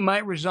you think he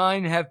might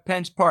resign and have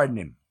Pence pardon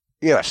him?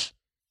 Yes.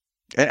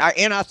 And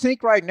I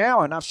think right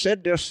now, and I've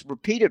said this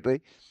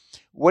repeatedly,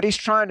 what he's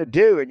trying to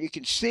do, and you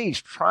can see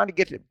he's trying to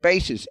get the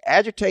base as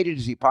agitated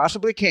as he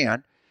possibly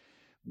can,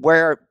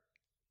 where,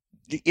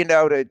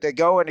 they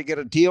go and they get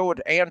a deal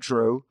with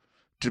Andrew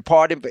to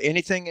pardon him for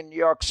anything in New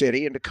York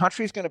City, and the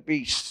country is going to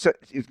be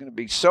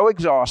so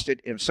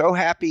exhausted and so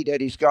happy that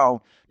he's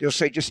gone, they'll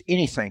say just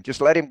anything. Just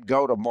let him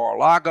go to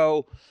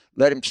Mar-a-Lago.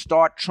 Let him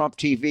start Trump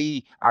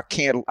TV. I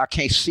can't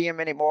see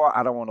him anymore.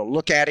 I don't want to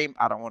look at him.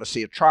 I don't want to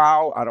see a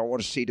trial. I don't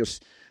want to see this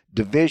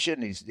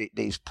division,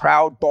 these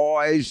Proud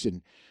Boys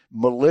and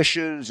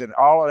militias and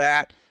all of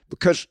that,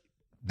 because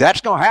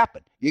that's going to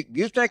happen.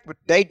 You think what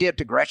they did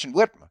to Gretchen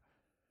Whitmer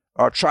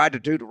or tried to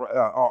do to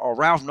or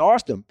Ralph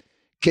Northam,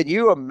 can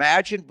you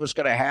imagine what's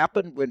going to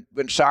happen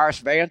when Cyrus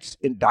Vance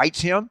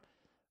indicts him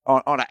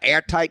on an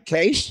airtight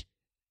case?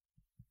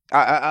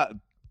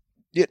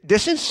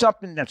 This is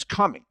something that's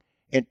coming,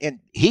 and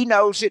he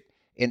knows it,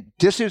 and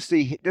this is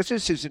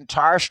his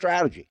entire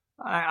strategy.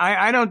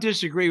 I don't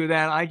disagree with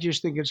that. I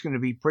just think it's going to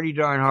be pretty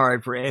darn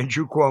hard for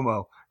Andrew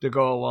Cuomo to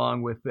go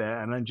along with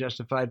an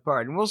unjustified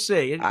pardon. We'll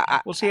see.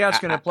 We'll see how it's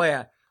going to play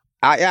out.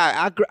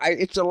 I agree.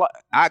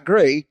 I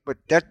agree, but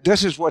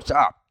this is what's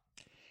up.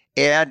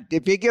 And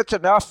if he gets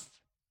enough,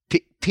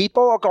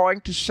 people are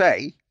going to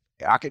say,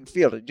 I can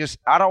feel it. Just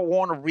I don't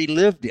want to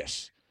relive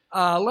this.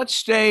 Let's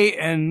stay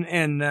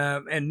in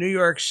New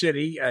York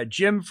City.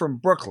 Jim from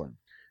Brooklyn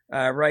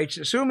writes,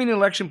 assuming the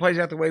election plays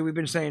out the way we've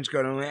been saying it's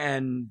going to,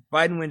 and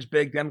Biden wins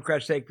big,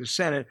 Democrats take the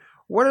Senate,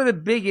 what are the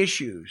big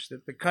issues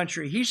that the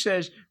country, he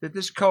says, that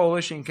this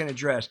coalition can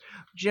address?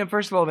 Jim,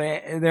 first of all,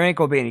 there ain't going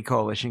to be any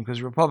coalition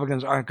because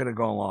Republicans aren't going to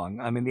go along.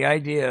 I mean, the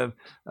idea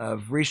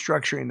of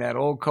restructuring that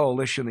old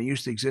coalition that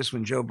used to exist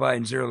when Joe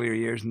Biden's earlier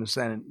years in the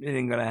Senate, it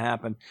ain't going to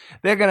happen.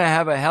 They're going to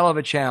have a hell of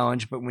a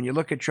challenge, but when you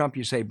look at Trump,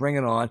 you say, bring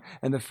it on.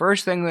 And the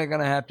first thing they're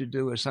going to have to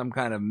do is some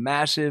kind of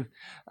massive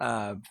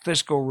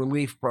fiscal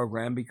relief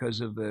program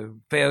because of the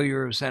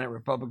failure of Senate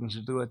Republicans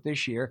to do it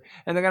this year.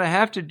 And they're going to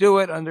have to do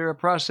it under a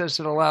process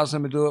that allows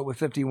them to do it with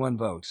 51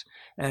 votes.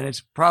 And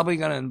it's probably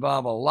going to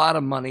involve a lot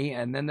of money,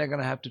 and then they're going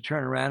to have to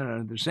turn around and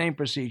under the same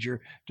procedure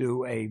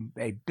do a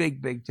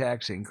big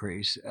tax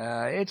increase.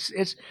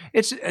 It's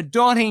a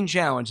daunting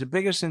challenge, the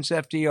biggest since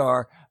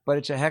FDR, but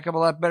it's a heck of a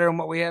lot better than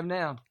what we have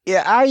now.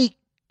 Yeah, I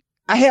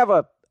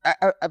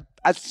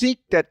think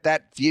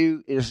that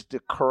view is the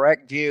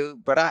correct view,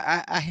 but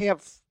I'd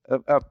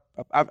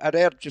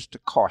add just a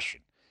caution.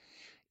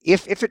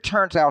 If it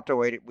turns out the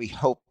way that we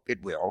hope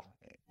it will,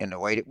 in the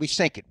way that we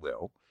think it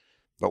will,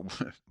 but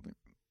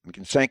we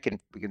can think and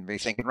we can be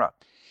thinking wrong.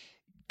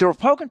 The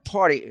Republican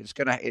Party is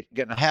going to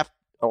have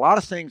a lot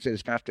of things that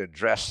it's going to have to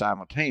address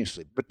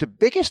simultaneously. But the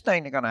biggest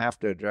thing they're going to have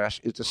to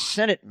address is the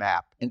Senate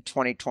map in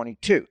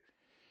 2022.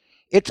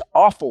 It's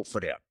awful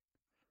for them.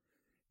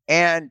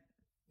 And,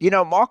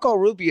 Marco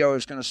Rubio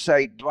is going to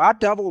say, do I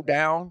double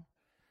down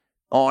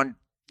on,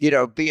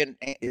 being, be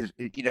as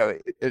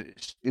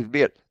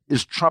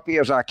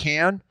Trumpy as I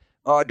can?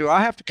 Or do I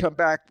have to come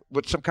back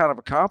with some kind of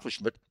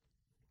accomplishment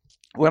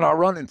when I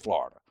run in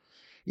Florida?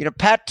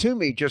 Pat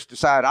Toomey just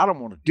decided, I don't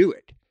want to do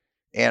it.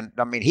 And,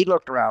 he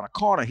looked around the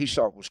corner. He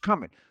saw it was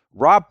coming.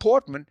 Rob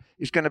Portman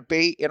is going to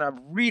be in a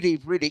really,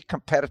 really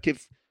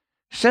competitive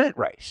Senate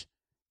race.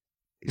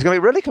 He's going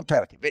to be really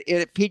competitive.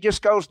 If he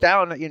just goes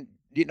down, and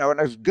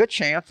there's a good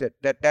chance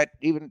that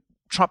even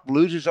Trump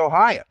loses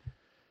Ohio.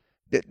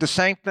 The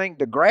same thing,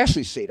 the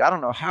Grassley seat. I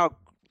don't know how,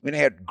 when they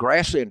had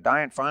Grassley and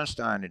Dianne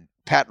Feinstein and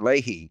Pat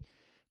Leahy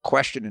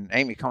questioning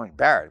Amy Coney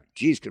Barrett.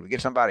 Geez, could we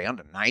get somebody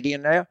under 90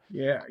 in there?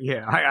 Yeah.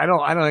 I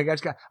don't think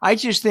that's got. I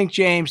just think,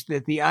 James,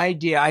 that the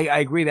idea. I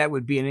agree that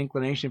would be an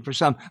inclination for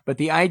some, but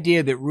the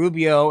idea that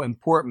Rubio and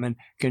Portman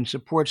can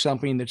support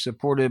something that's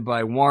supported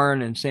by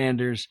Warren and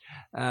Sanders,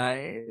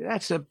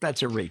 that's a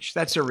reach.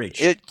 That's a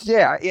reach.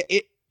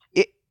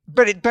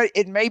 But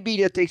it may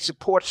be that they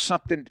support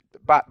something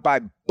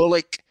by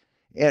Bullock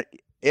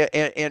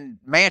and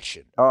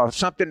Manchin, or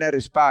something that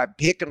is by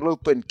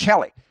Hickenlooper and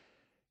Kelly.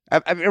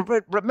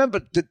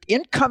 Remember, the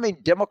incoming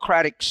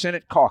Democratic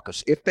Senate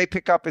caucus, if they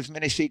pick up as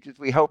many seats as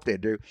we hope they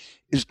do,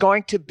 is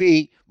going to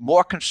be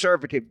more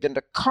conservative than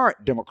the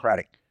current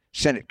Democratic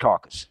Senate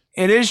caucus.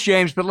 It is,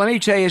 James, but let me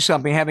tell you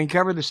something. Having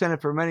covered the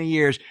Senate for many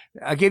years,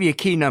 I'll give you a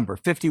key number,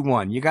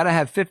 51. You got to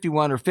have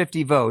 51 or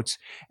 50 votes.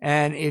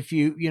 And if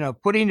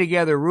putting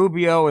together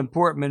Rubio and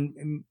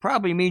Portman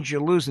probably means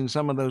you're losing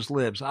some of those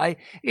libs.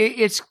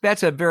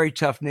 That's a very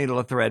tough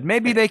needle to thread.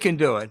 Maybe they can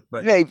do it,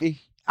 but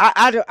maybe.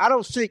 I don't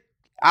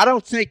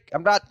think,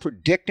 I'm not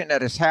predicting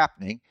that it's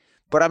happening,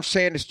 but I'm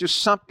saying it's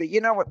just something,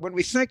 when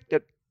we think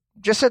that,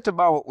 just at the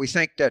moment, we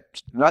think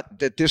that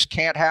this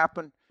can't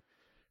happen,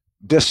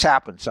 this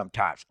happens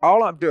sometimes.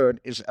 All I'm doing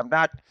is, I'm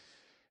not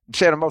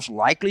saying the most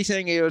likely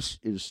thing is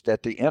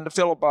that the end of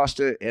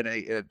filibuster, and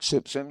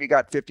assume you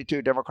got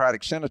 52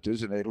 Democratic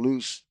senators and they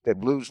lose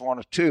one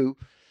or two,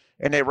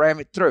 and they ram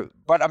it through.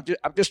 But I'm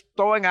just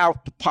throwing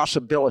out the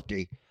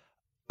possibility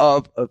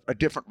of a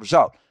different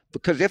result.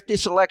 Because if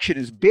this election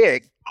is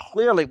big,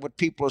 clearly what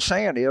people are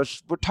saying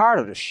is we're tired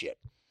of this shit.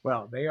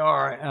 Well, they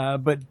are,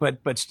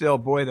 but still,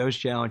 boy, those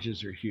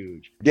challenges are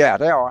huge. Yeah,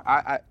 they are.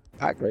 I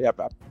agree.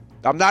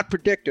 I'm not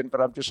predicting, but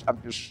I'm just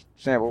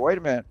saying. Well, wait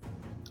a minute.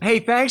 Hey,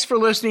 thanks for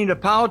listening to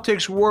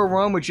Politics War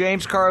Room with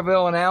James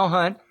Carville and Al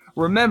Hunt.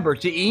 Remember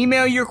to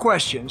email your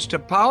questions to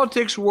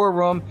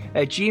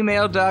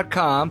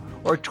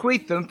politicswarroom@gmail.com or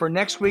tweet them for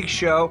next week's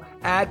show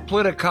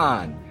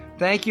 @Politicon.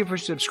 Thank you for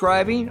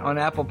subscribing on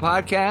Apple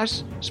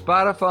Podcasts,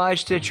 Spotify,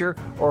 Stitcher,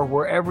 or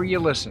wherever you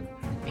listen.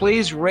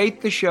 Please rate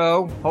the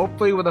show,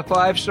 hopefully with a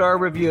 5-star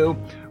review.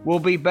 We'll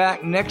be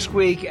back next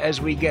week as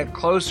we get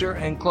closer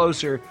and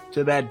closer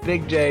to that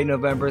big day,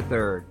 November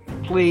 3rd.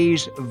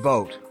 Please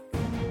vote.